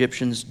the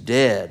Egyptians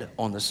dead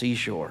on the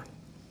seashore.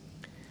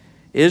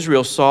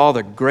 Israel saw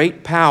the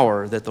great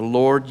power that the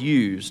Lord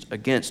used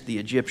against the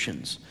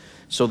Egyptians.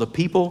 So the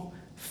people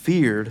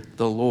feared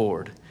the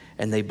Lord,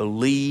 and they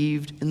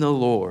believed in the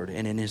Lord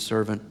and in his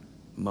servant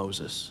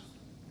Moses.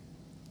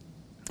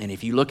 And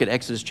if you look at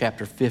Exodus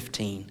chapter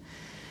 15,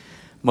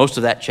 most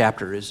of that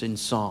chapter is in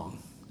song.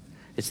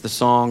 It's the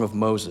song of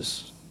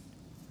Moses.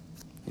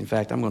 In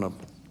fact,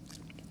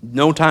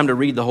 no time to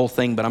read the whole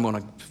thing, but I'm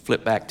going to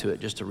flip back to it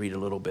just to read a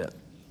little bit.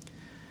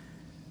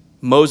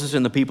 Moses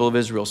and the people of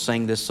Israel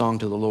sang this song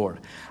to the Lord.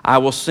 I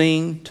will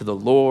sing to the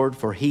Lord,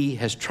 for he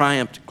has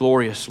triumphed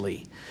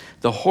gloriously.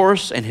 The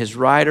horse and his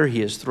rider he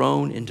has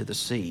thrown into the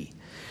sea.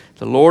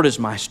 The Lord is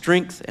my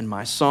strength and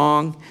my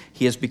song.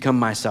 He has become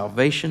my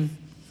salvation.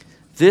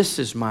 This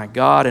is my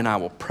God, and I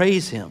will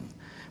praise him.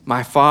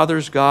 My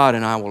father's God,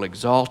 and I will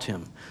exalt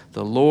him.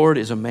 The Lord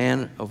is a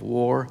man of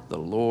war. The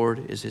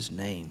Lord is his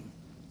name.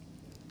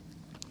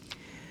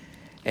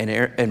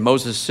 And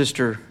Moses'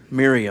 sister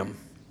Miriam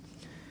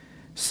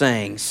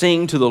sang,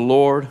 sing to the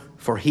Lord,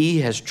 for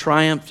he has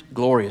triumphed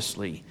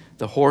gloriously.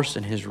 The horse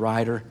and his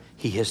rider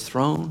he has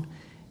thrown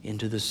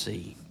into the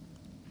sea.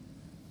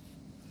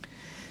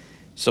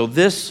 So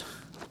this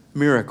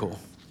miracle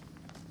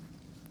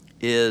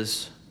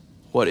is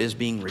what is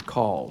being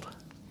recalled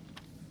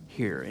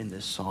here in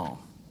this psalm.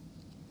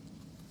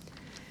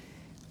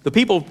 The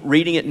people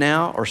reading it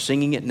now or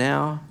singing it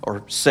now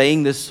or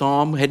saying this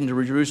psalm, heading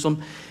to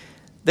Jerusalem,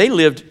 they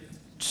lived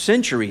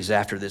centuries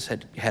after this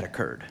had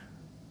occurred.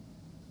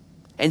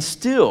 And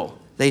still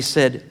they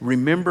said,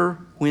 remember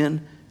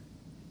when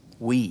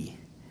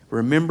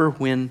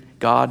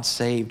God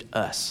saved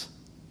us.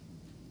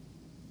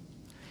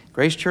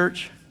 Grace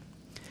Church,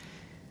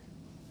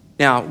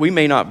 now we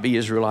may not be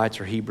Israelites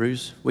or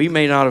Hebrews. We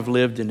may not have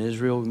lived in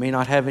Israel. We may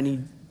not have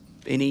any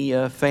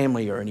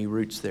family or any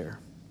roots there.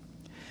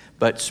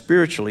 But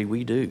spiritually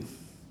we do.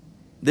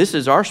 This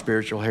is our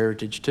spiritual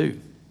heritage too.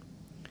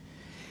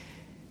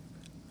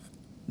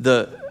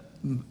 The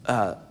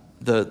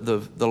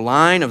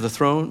line of the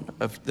throne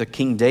of the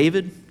King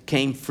David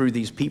came through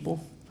these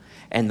people,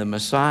 and the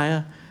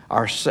Messiah,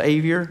 our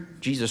Savior,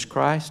 Jesus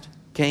Christ,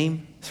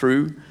 came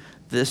through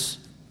this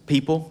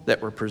people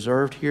that were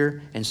preserved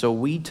here, and so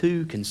we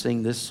too can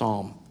sing this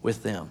psalm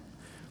with them.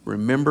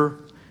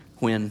 Remember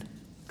when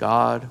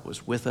God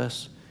was with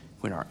us,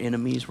 when our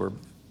enemies were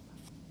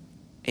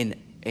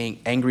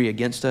angry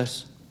against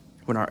us,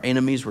 when our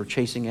enemies were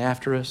chasing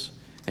after us,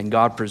 and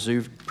God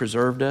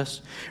preserved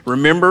us.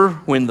 Remember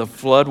when the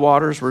flood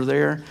waters were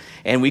there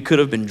and we could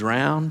have been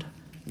drowned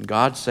and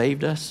God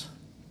saved us?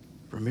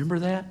 Remember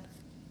that?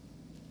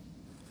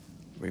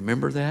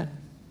 Remember that?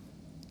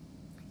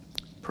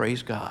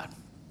 Praise God.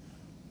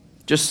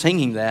 Just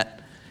singing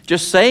that,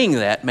 just saying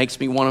that makes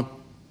me want to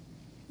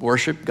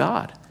worship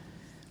God.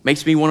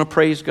 Makes me want to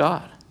praise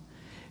God.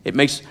 It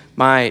makes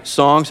my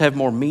songs have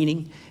more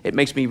meaning. It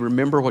makes me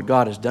remember what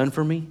God has done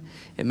for me.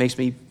 It makes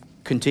me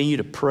continue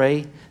to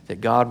pray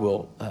that God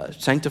will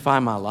sanctify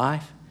my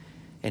life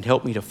and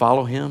help me to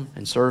follow him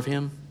and serve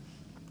him.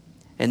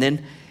 And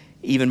then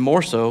even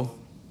more so,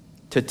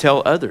 to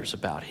tell others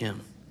about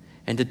him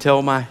and to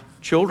tell my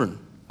children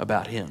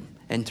about him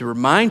and to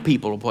remind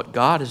people of what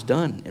God has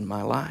done in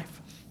my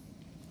life.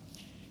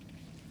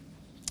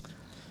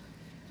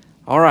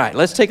 All right,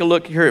 let's take a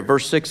look here at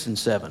verse 6 and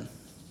 7.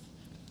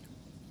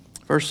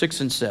 Verse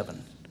 6 and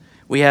 7.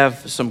 We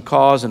have some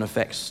cause and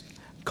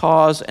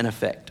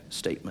effect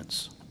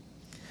statements.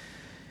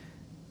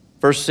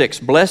 Verse 6,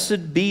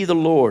 blessed be the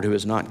Lord who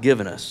has not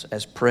given us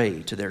as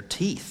prey to their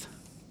teeth,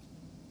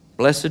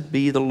 Blessed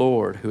be the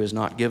Lord who has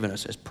not given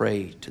us as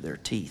prey to their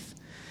teeth.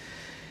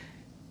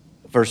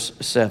 Verse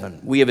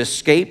 7, we have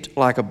escaped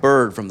like a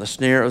bird from the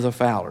snare of the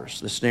fowlers.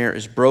 The snare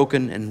is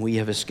broken and we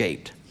have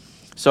escaped.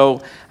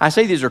 So I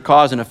say these are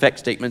cause and effect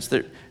statements.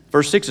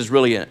 Verse 6 is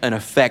really an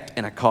effect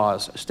and a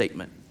cause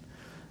statement.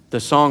 The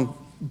song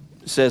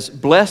says,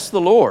 bless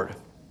the Lord.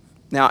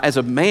 Now, as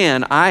a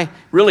man, I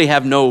really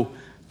have no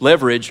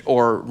leverage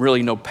or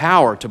really no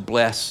power to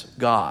bless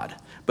God.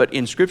 But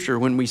in Scripture,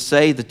 when we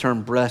say the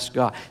term bless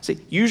God, see,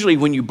 usually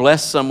when you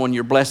bless someone,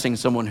 you're blessing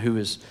someone who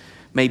is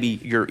maybe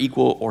your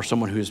equal or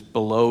someone who is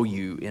below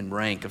you in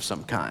rank of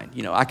some kind.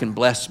 You know, I can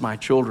bless my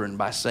children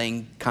by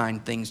saying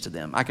kind things to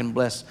them. I can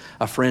bless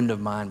a friend of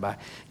mine by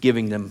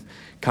giving them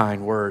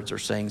kind words or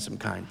saying some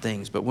kind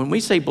things. But when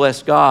we say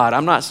bless God,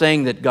 I'm not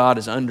saying that God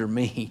is under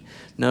me.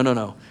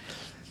 No.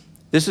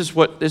 This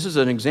is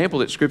an example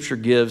that Scripture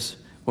gives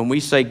when we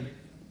say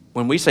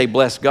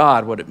bless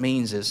God. What it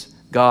means is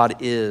God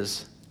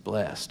is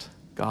blessed.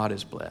 God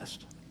is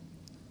blessed.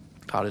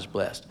 God is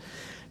blessed.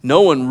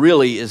 No one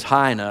really is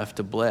high enough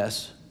to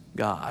bless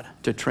God,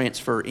 to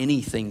transfer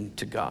anything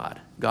to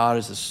God. God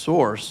is the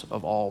source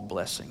of all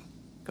blessing.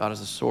 God is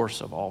the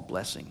source of all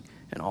blessing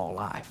in all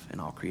life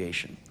and all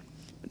creation.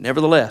 But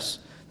nevertheless,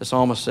 the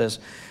psalmist says,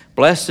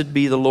 blessed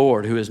be the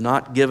Lord who has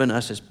not given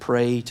us as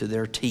prey to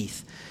their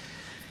teeth.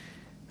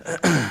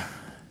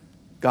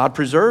 God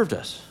preserved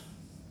us.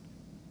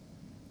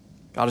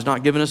 God has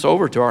not given us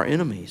over to our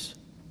enemies.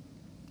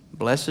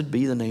 Blessed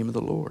be the name of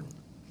the Lord.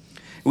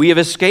 We have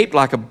escaped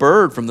like a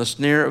bird from the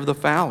snare of the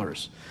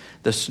fowlers.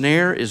 The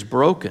snare is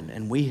broken,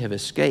 and we have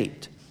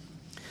escaped.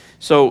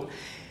 So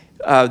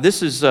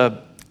this is, in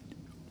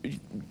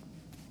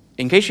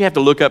case you have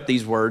to look up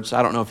these words,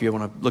 I don't know if you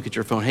want to look at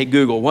your phone. Hey,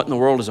 Google, what in the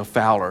world is a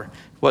fowler?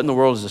 What in the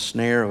world is a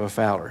snare of a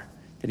fowler?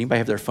 Did anybody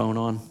have their phone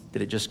on?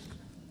 Did it just,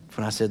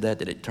 when I said that,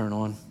 did it turn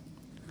on?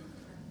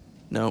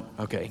 No?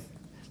 Okay.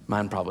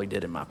 Mine probably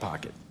did in my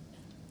pocket.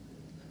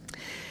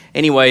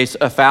 Anyways,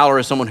 a fowler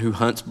is someone who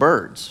hunts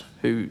birds,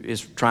 who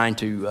is trying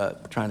to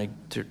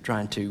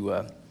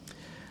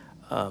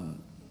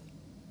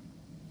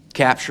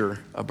capture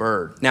a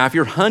bird. Now, if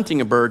you're hunting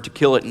a bird to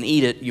kill it and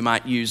eat it, you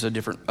might use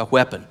a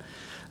weapon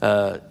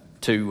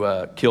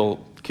to kill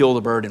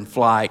the bird in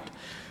flight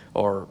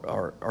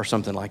or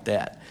something like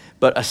that.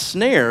 But a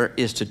snare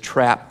is to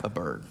trap a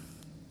bird,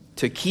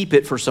 to keep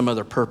it for some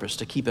other purpose,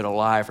 to keep it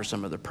alive for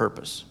some other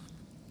purpose.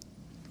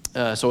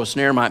 So a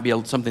snare might be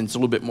something that's a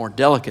little bit more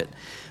delicate.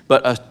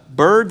 But a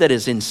bird that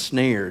is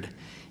ensnared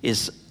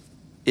is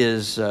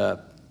it's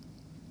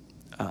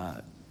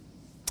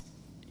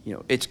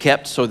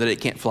kept so that it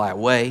can't fly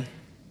away.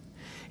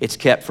 It's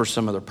kept for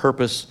some other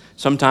purpose.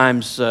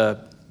 Sometimes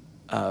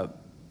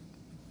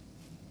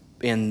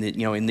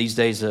in these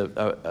days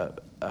a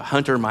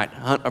hunter might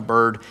hunt a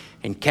bird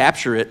and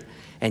capture it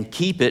and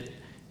keep it,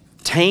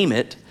 tame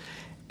it,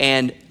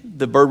 and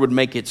the bird would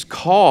make its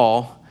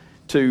call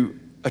to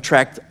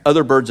attract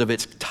other birds of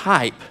its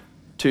type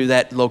to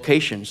that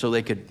location so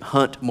they could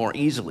hunt more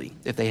easily.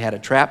 If they had a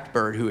trapped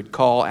bird who would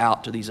call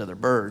out to these other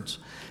birds,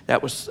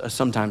 that was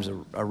sometimes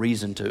a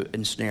reason to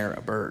ensnare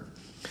a bird.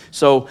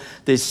 So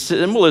the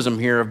symbolism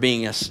here of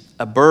being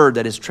a bird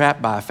that is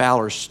trapped by a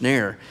fowler's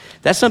snare,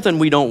 that's something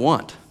we don't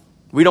want.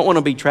 We don't want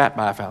to be trapped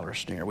by a fowler's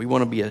snare. We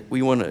want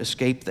to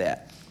escape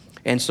that.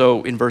 And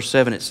so in verse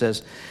 7 it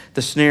says,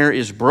 the snare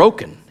is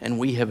broken and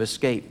we have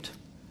escaped.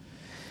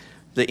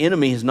 The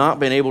enemy has not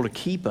been able to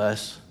keep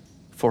us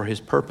for his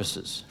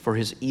purposes, for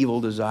his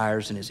evil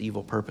desires and his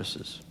evil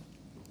purposes.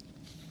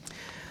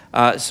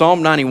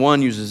 Psalm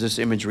 91 uses this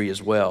imagery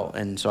as well,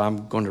 and so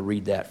I'm going to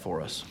read that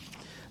for us.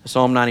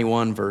 Psalm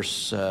 91,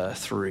 verse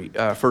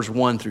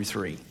 1 through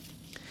 3.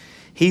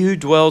 He who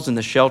dwells in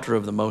the shelter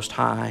of the Most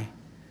High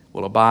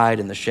will abide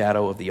in the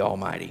shadow of the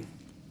Almighty.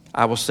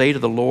 I will say to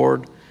the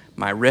Lord,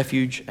 my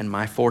refuge and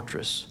my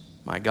fortress,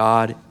 my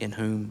God in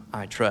whom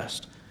I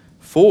trust.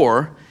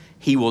 For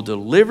he will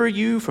deliver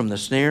you from the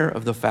snare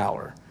of the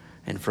fowler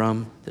and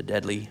from the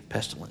deadly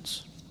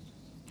pestilence.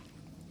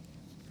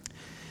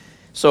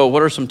 So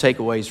what are some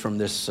takeaways from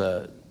this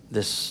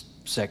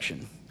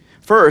section?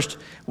 First,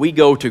 we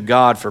go to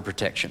God for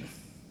protection.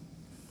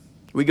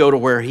 We go to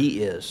where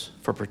he is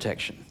for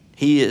protection.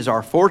 He is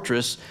our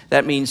fortress.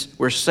 That means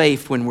we're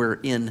safe when we're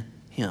in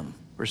him.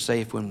 We're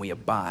safe when we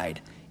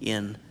abide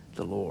in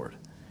the Lord.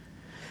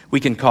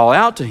 We can call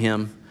out to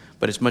him,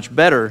 but it's much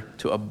better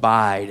to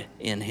abide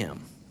in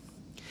him.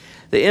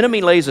 The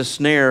enemy lays a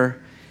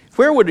snare.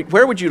 Where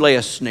would you lay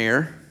a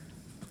snare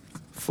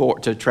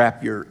to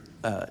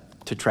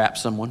trap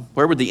someone?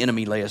 Where would the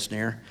enemy lay a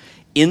snare?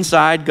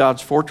 Inside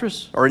God's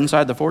fortress or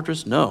inside the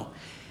fortress? No,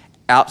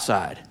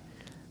 outside.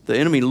 The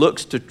enemy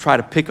looks to try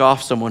to pick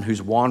off someone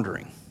who's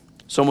wandering,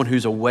 someone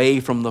who's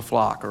away from the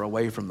flock or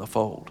away from the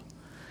fold.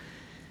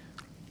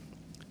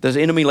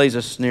 The enemy lays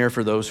a snare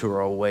for those who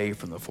are away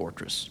from the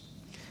fortress.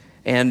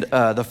 And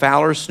the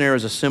fowler's snare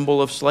is a symbol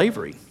of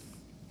slavery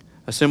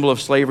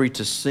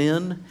to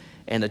sin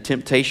and the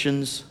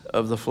temptations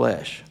of the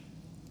flesh.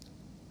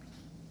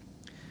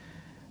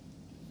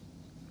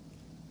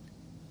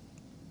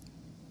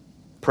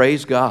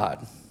 praise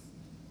God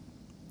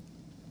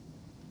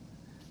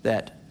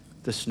that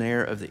the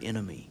snare of the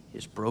enemy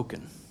is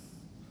broken.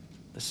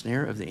 The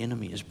snare of the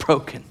enemy is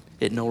broken.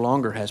 It no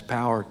longer has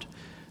power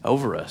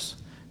over us,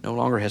 no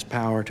longer has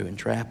power to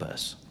entrap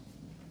us.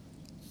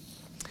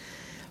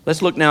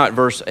 Let's look now at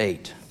verse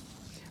 8.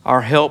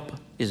 Our help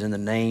is in the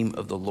name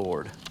of the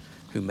Lord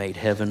who made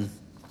heaven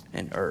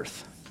and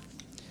earth.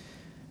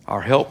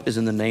 Our help is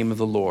in the name of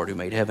the Lord who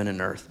made heaven and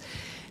earth.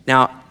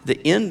 Now, the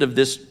end of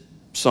this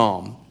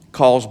psalm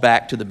calls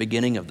back to the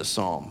beginning of the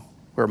psalm,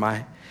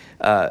 where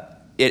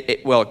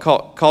it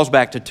calls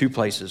back to two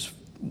places.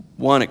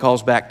 One, it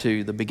calls back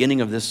to the beginning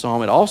of this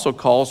psalm. It also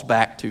calls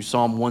back to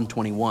Psalm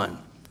 121,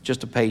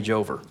 just a page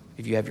over,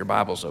 if you have your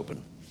Bibles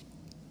open.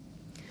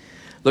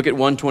 Look at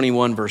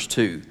 121, verse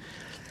 2.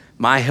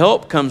 My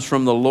help comes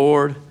from the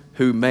Lord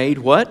who made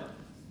what?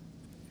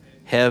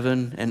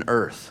 Heaven and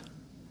earth.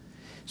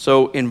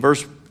 So in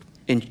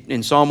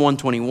Psalm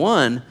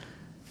 121,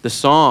 the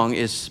song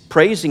is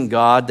praising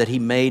God that he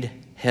made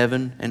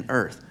heaven and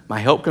earth. My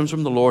help comes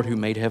from the Lord who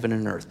made heaven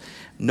and earth.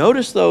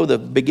 Notice, though, the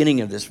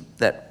beginning of this,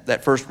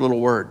 that first little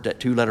word, that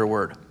two-letter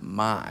word,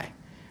 my.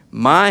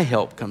 My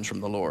help comes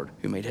from the Lord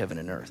who made heaven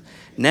and earth.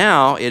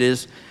 Now it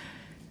is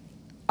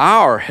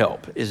our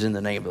help is in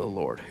the name of the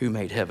Lord who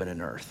made heaven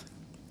and earth.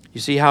 You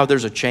see how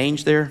there's a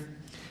change there?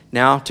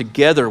 Now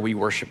together we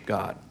worship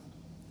God.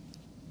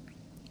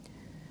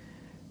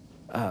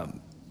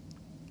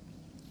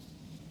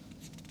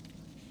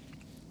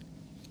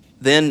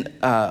 Then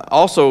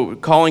also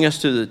calling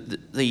us to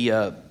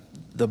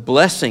the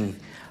blessing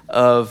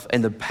of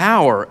and the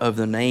power of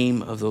the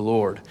name of the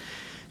Lord.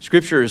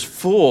 Scripture is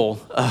full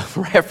of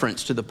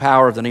reference to the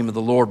power of the name of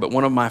the Lord, but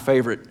one of my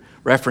favorite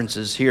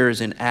references here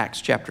is in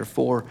Acts chapter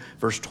 4,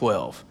 verse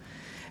 12.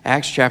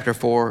 Acts chapter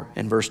 4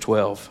 and verse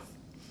 12.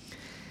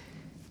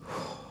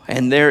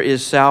 And there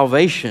is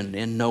salvation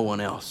in no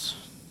one else.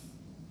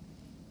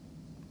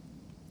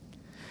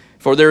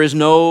 For there is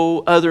no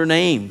other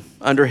name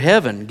under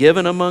heaven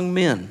given among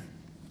men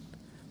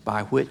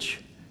by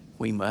which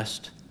we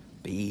must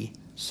be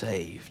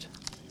saved.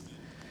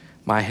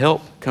 My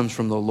help comes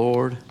from the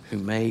Lord who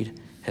made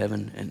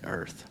heaven and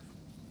earth.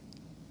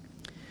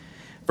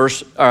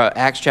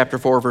 Acts chapter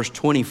 4, verse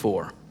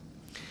 24.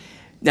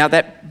 Now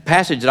that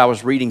passage that I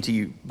was reading to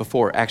you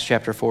before, Acts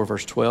chapter 4,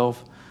 verse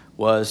 12,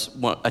 was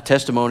a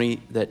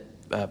testimony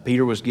that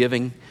Peter was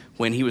giving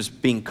when he was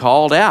being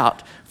called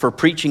out for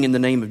preaching in the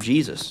name of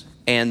Jesus.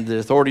 And the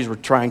authorities were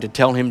trying to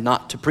tell him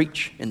not to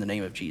preach in the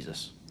name of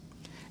Jesus.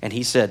 And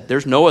he said,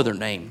 there's no other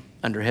name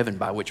under heaven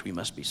by which we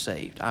must be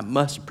saved. I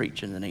must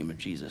preach in the name of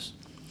Jesus.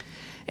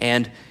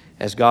 And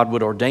as God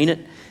would ordain it,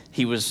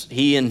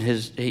 he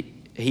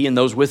and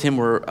those with him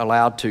were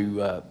allowed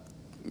to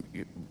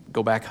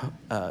go back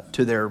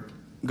to their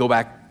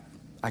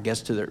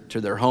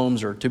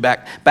homes or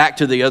back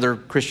to the other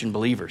Christian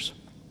believers.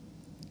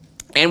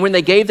 And when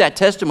they gave that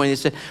testimony, they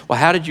said, "Well,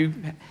 how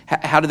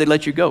did they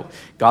let you go?"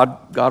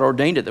 God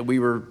ordained it that we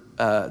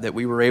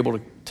were able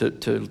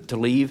to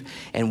leave,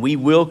 and we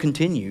will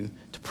continue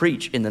to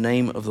preach in the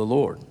name of the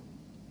Lord.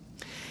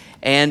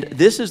 And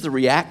this is the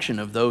reaction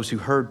of those who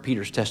heard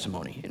Peter's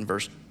testimony in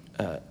verse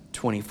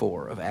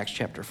 24 of Acts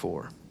chapter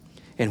 4.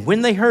 And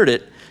when they heard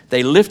it,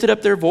 they lifted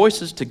up their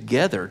voices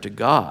together to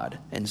God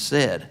and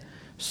said,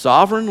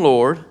 "Sovereign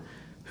Lord,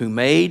 who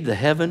made the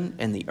heaven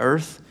and the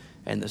earth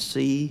and the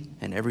sea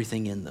and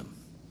everything in them."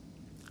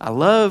 I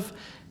love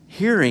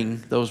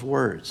hearing those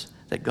words,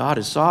 that God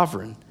is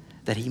sovereign,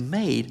 that he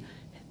made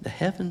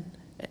heaven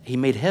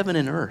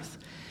and earth.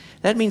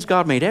 That means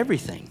God made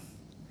everything.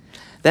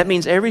 That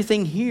means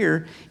everything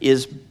here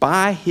is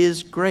by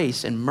his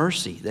grace and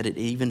mercy that it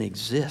even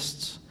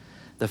exists.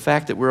 The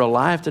fact that we're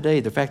alive today,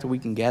 the fact that we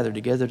can gather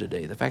together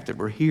today, the fact that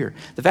we're here,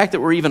 the fact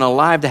that we're even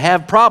alive to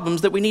have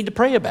problems that we need to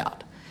pray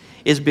about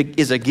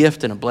is a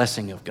gift and a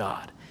blessing of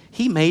God.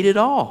 He made it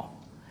all.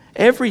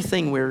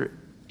 Everything we're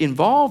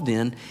involved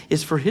in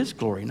is for his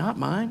glory, not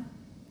mine,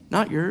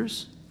 not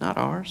yours, not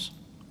ours.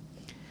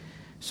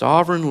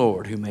 Sovereign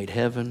Lord who made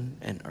heaven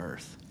and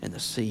earth and the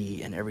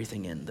sea and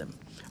everything in them.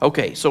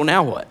 Okay, so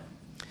now what?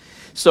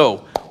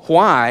 So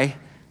why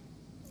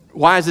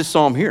is this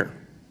psalm here?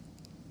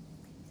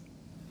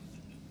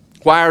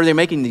 Why are they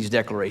making these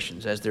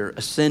declarations as they're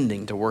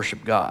ascending to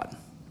worship God?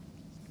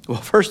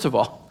 Well, first of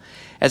all,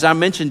 as I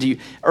mentioned to you,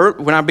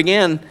 when I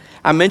began,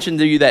 I mentioned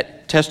to you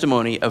that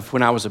testimony of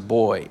when I was a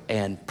boy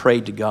and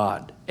prayed to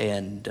God,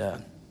 and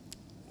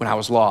when I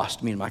was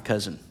lost, me and my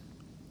cousin,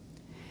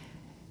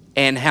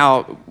 and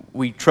how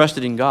we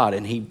trusted in God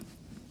and he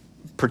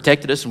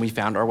protected us and we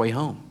found our way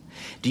home.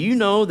 Do you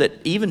know that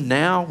even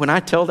now, when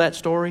I tell that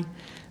story,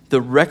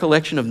 the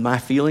recollection of my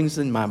feelings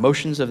and my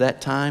emotions of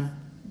that time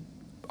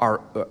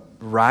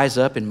rise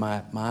up in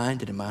my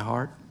mind and in my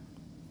heart?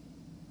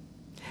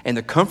 And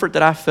the comfort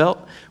that I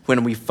felt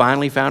when we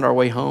finally found our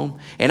way home.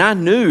 And I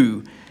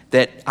knew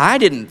that I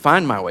didn't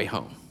find my way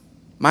home.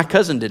 My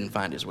cousin didn't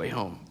find his way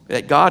home.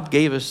 That God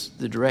gave us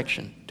the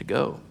direction to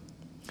go.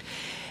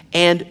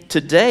 And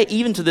today,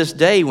 even to this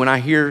day, when I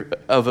hear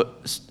of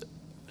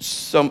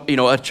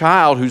a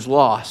child who's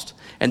lost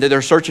and that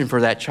they're searching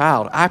for that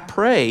child,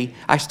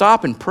 I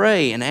stop and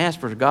pray and ask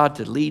for God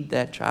to lead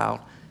that child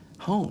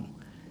home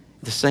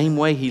the same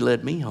way he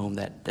led me home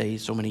that day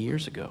so many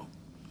years ago.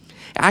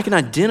 I can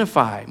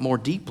identify more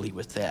deeply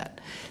with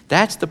that.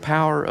 That's the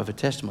power of a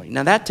testimony.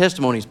 Now, that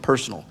testimony is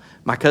personal.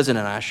 My cousin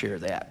and I share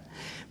that.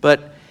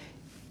 But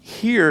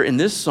here in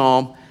this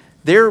psalm,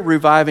 they're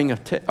reviving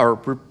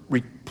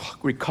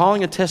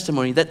recalling a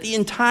testimony that the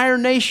entire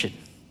nation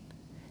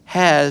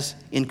has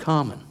in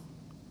common.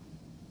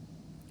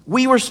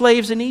 We were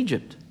slaves in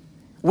Egypt.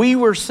 We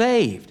were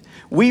saved.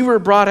 We were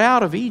brought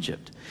out of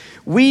Egypt.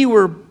 We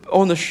were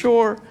on the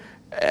shore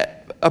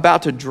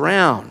about to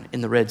drown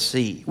in the Red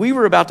Sea. We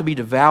were about to be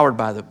devoured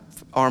by the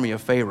army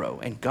of Pharaoh,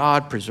 and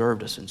God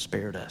preserved us and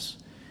spared us.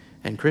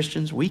 And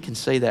Christians, we can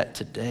say that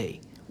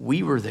today.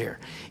 We were there.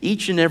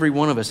 Each and every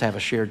one of us have a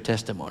shared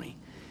testimony.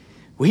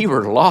 We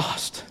were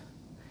lost.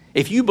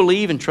 If you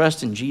believe and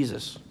trust in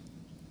Jesus,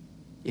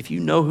 if you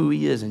know who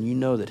he is and you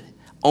know that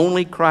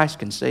only Christ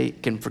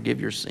can forgive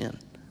your sin,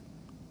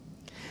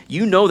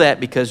 you know that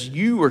because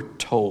you were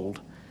told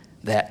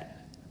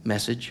that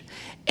message,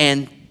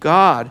 and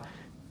God,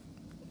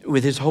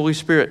 with his Holy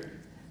Spirit,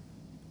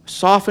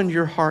 softened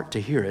your heart to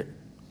hear it.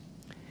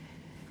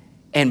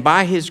 And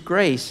by his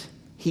grace,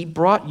 he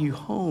brought you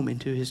home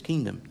into his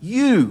kingdom.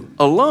 You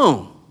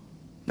alone,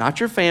 not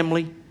your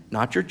family,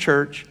 not your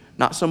church,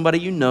 not somebody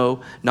you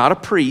know, not a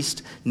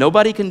priest.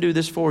 Nobody can do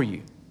this for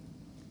you.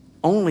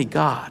 Only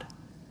God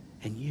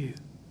and you.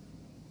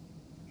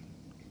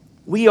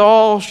 We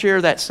all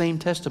share that same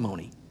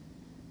testimony.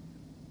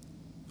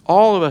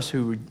 All of us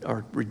who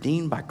are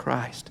redeemed by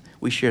Christ,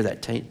 we share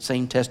that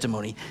same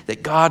testimony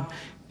that God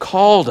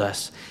called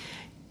us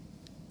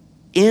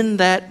in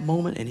that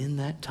moment and in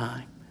that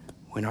time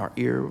when our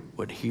ear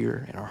would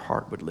hear and our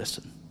heart would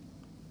listen,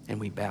 and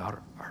we bowed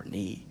our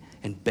knee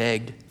and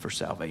begged for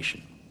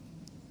salvation.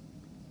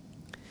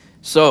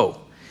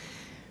 So,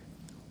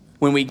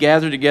 when we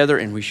gather together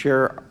and we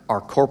share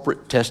our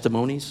corporate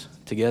testimonies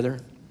together,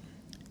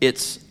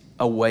 it's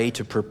a way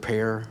to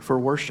prepare for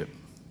worship.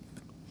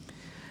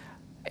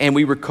 And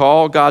we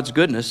recall God's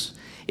goodness.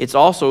 It's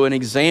also an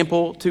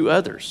example to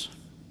others.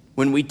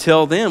 When we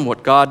tell them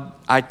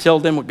I tell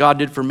them what God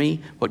did for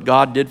me, what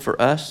God did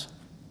for us.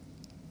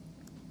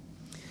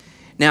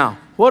 Now,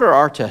 what are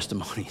our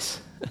testimonies?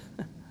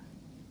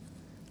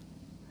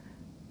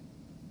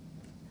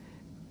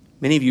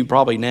 Many of you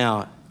probably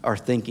now are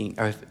thinking,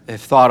 or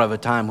have thought of a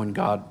time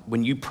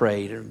when you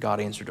prayed or God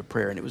answered a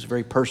prayer and it was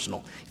very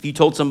personal. If you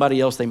told somebody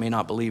else, they may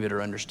not believe it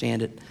or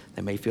understand it.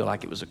 They may feel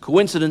like it was a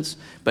coincidence,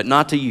 but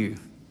not to you.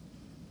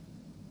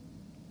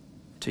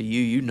 To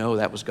you, you know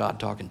that was God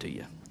talking to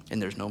you,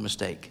 and there's no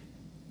mistake.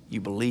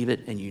 You believe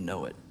it and you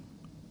know it.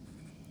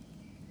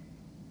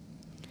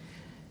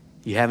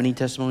 You have any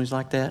testimonies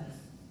like that?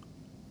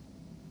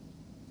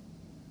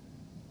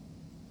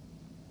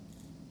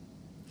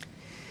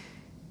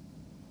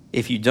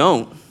 If you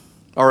don't,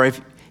 or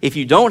if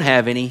you don't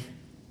have any,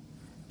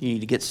 you need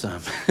to get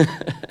some.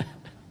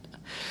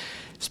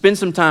 Spend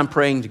some time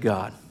praying to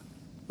God.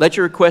 Let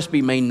your request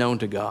be made known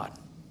to God.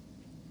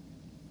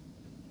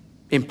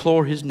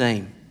 Implore his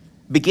name.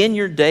 Begin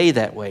your day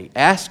that way.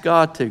 Ask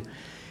God to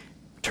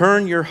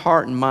turn your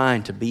heart and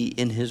mind to be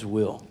in his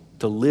will,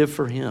 to live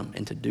for him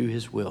and to do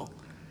his will.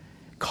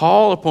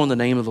 Call upon the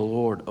name of the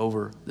Lord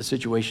over the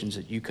situations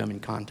that you come in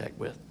contact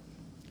with.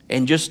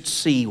 And just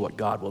see what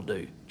God will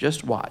do.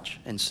 Just watch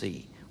and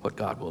see what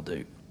God will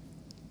do.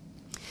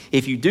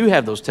 If you do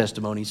have those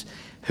testimonies,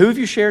 who have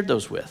you shared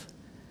those with?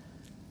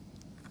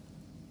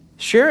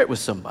 Share it with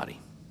somebody.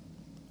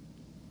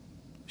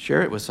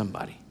 Share it with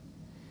somebody.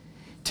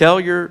 Tell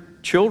your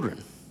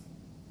children.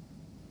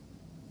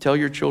 Tell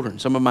your children.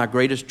 Some of my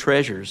greatest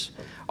treasures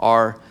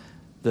are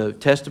the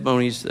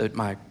testimonies that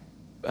my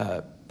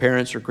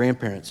parents or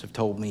grandparents have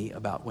told me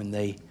about when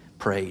they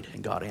prayed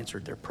and God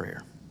answered their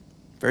prayer.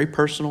 Very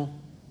personal,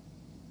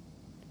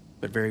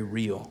 but very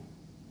real.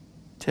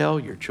 Tell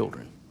your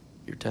children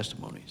your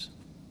testimonies.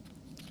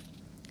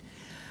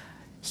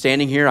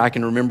 Standing here, I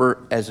can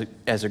remember as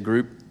a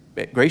group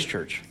at Grace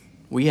Church,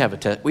 we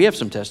have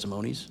some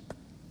testimonies.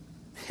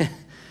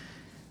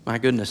 My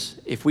goodness,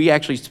 if we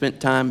actually spent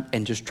time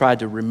and just tried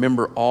to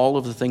remember all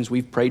of the things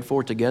we've prayed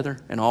for together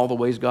and all the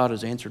ways God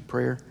has answered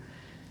prayer,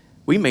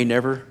 we may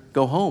never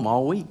go home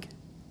all week.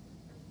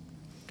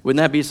 Wouldn't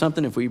that be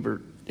something if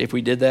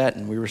we did that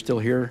and we were still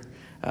here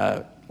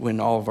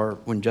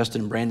when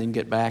Justin and Brandon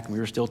get back and we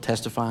were still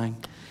testifying?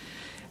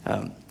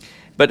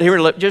 But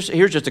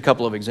here's just a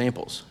couple of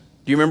examples.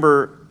 Do you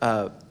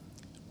remember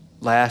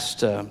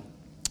last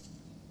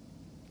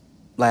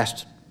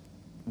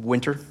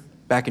winter,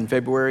 back in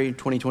February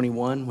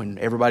 2021, when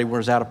everybody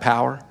was out of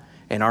power,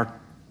 and our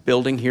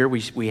building here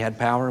we had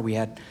power, we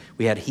had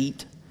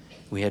heat,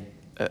 we had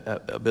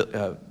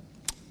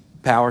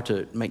power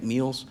to make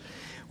meals.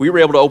 We were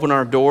able to open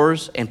our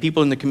doors, and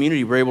people in the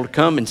community were able to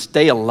come and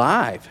stay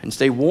alive and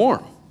stay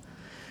warm.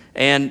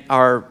 And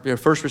our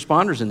first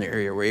responders in the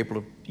area were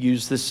able to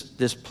use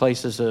this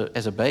place as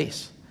a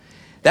base.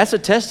 That's a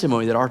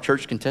testimony that our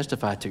church can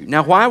testify to.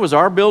 Now, why was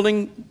our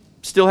building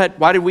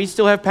why did we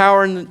still have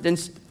power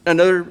and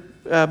another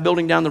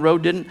building down the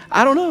road didn't?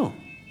 I don't know.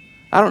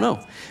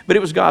 But it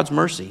was God's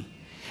mercy.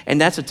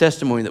 And that's a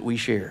testimony that we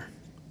share.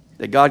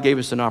 That God gave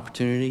us an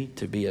opportunity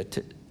to be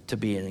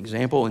an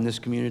example in this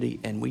community,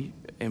 and we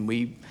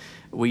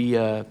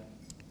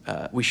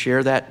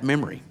share that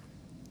memory.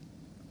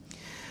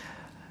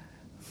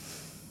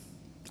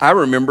 I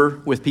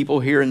remember with people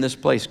here in this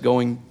place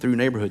going through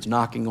neighborhoods,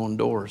 knocking on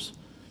doors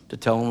to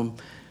tell them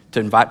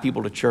to invite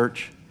people to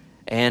church,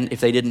 and if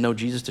they didn't know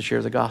Jesus, to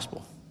share the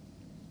gospel,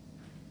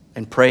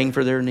 and praying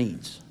for their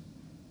needs.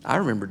 I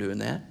remember doing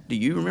that. Do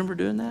you remember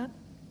doing that?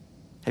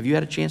 Have you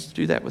had a chance to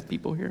do that with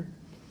people here?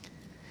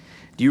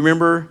 Do you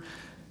remember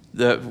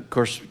of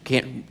course,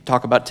 can't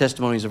talk about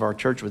testimonies of our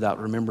church without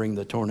remembering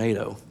the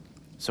tornado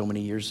so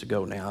many years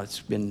ago now. It's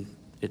been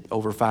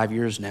over 5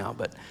 years now,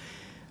 but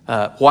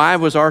why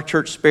was our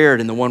church spared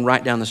and the one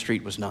right down the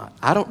street was not?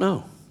 I don't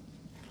know.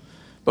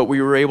 But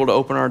we were able to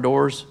open our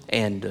doors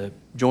and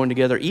join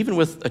together, even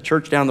with a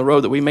church down the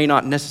road that we may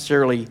not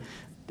necessarily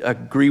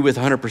agree with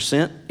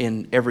 100%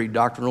 in every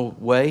doctrinal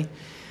way,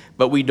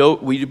 but we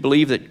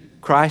believe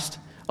that Christ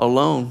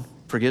alone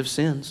forgives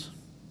sins.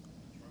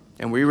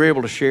 And we were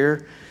able to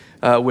share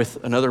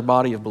with another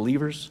body of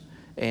believers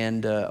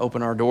and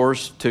open our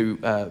doors to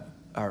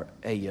a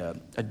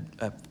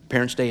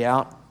Parents' Day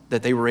Out,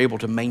 that they were able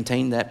to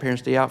maintain that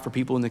Parents' Day Out for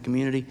people in the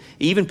community,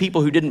 even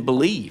people who didn't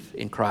believe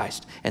in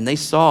Christ. And they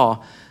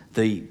saw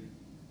the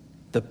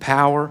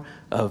power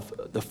of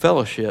the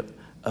fellowship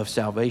of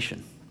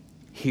salvation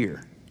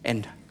here.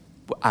 And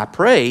I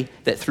pray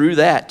that through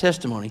that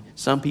testimony,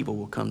 some people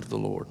will come to the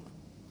Lord.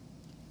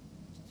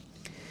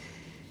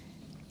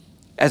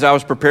 As I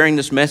was preparing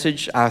this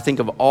message, I think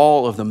of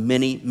all of the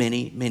many,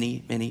 many,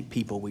 many, many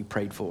people we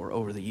prayed for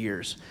over the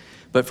years.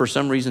 But for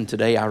some reason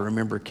today, I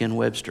remember Ken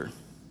Webster.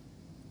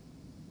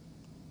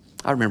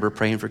 I remember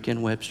praying for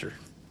Ken Webster.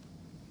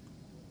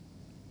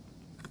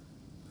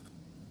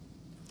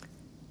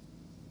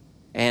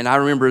 And I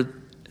remember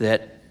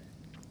that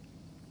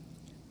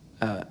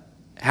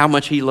how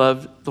much he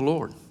loved the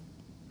Lord.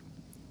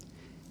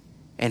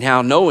 And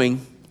how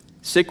knowing,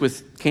 sick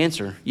with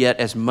cancer, yet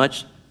as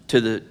much to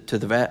the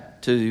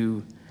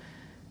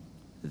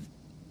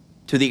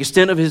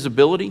extent of his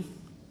ability,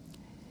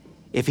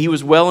 if he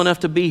was well enough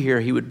to be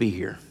here, he would be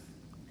here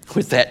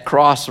with that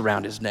cross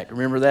around his neck.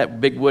 Remember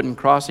that big wooden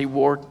cross he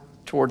wore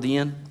toward the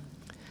end?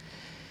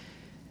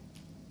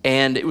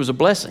 And it was a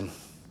blessing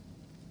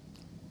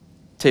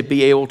to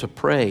be able to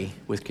pray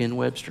with Ken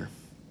Webster.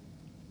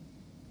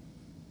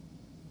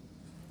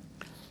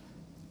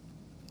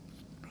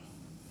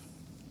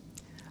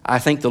 I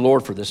thank the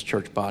Lord for this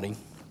church body.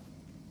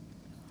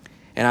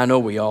 And I know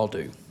we all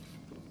do.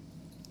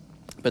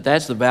 But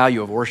that's the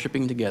value of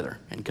worshiping together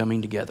and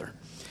coming together.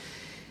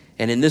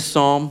 And in this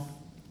psalm,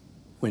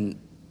 when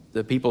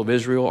the people of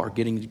Israel are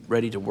getting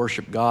ready to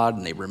worship God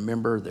and they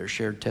remember their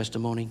shared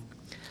testimony,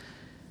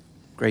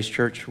 Grace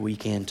Church, we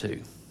can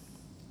too.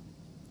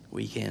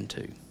 We can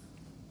too.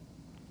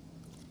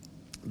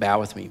 Bow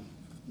with me,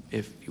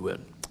 if you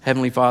would.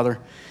 Heavenly Father,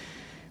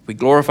 we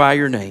glorify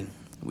your name.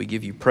 We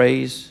give you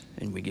praise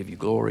and we give you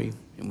glory.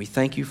 And we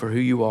thank you for who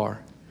you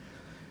are.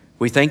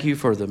 We thank you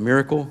for the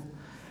miracle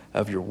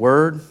of your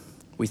word.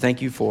 We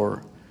thank you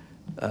for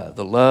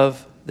the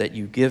love that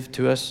you give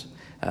to us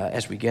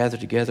as we gather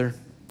together.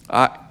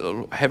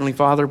 Heavenly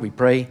Father, we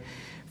pray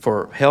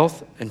for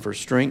health and for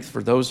strength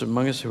for those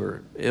among us who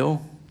are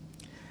ill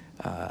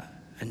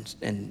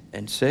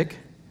and sick.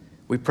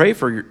 We pray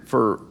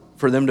for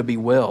them to be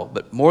well,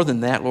 but more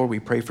than that, Lord,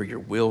 we pray for your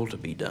will to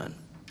be done.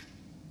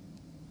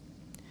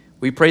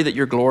 We pray that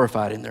you're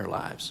glorified in their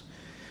lives,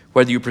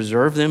 whether you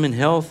preserve them in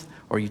health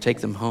or you take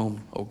them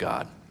home, oh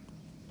God.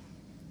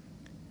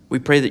 We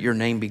pray that your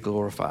name be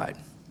glorified.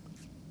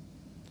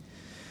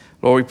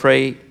 Lord, we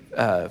pray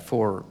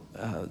for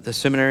the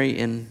seminary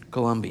in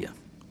Columbia,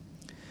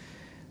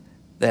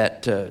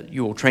 that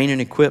you will train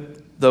and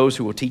equip those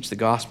who will teach the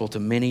gospel to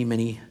many,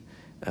 many,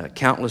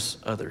 countless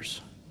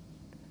others,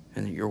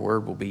 and that your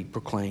word will be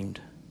proclaimed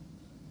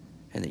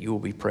and that you will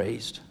be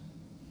praised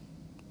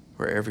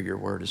wherever your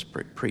word is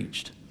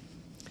preached.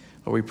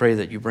 Lord, we pray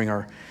that you bring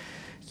our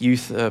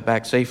youth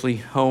back safely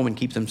home and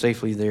keep them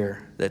safely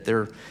there, that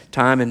their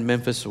time in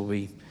Memphis will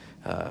be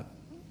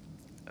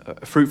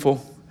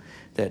fruitful,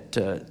 that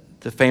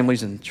the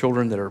families and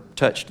children that are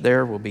touched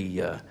there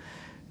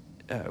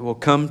will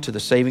come to the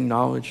saving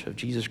knowledge of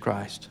Jesus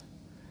Christ.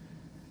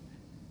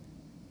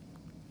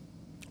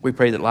 We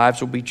pray that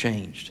lives will be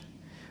changed.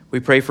 We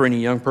pray for any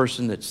young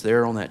person that's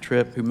there on that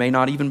trip who may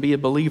not even be a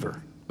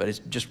believer, but it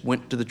just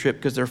went to the trip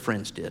because their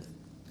friends did.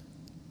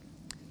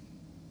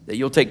 That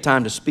you'll take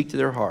time to speak to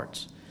their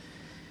hearts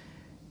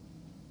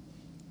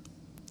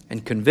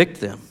and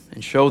convict them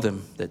and show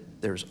them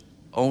that there's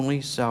only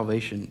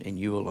salvation in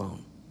you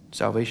alone.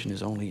 Salvation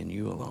is only in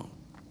you alone.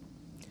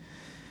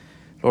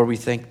 Lord, we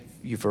thank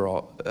you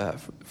for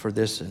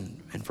this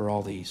and for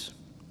all these.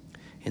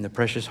 In the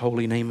precious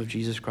holy name of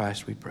Jesus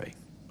Christ we pray.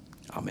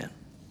 Amen.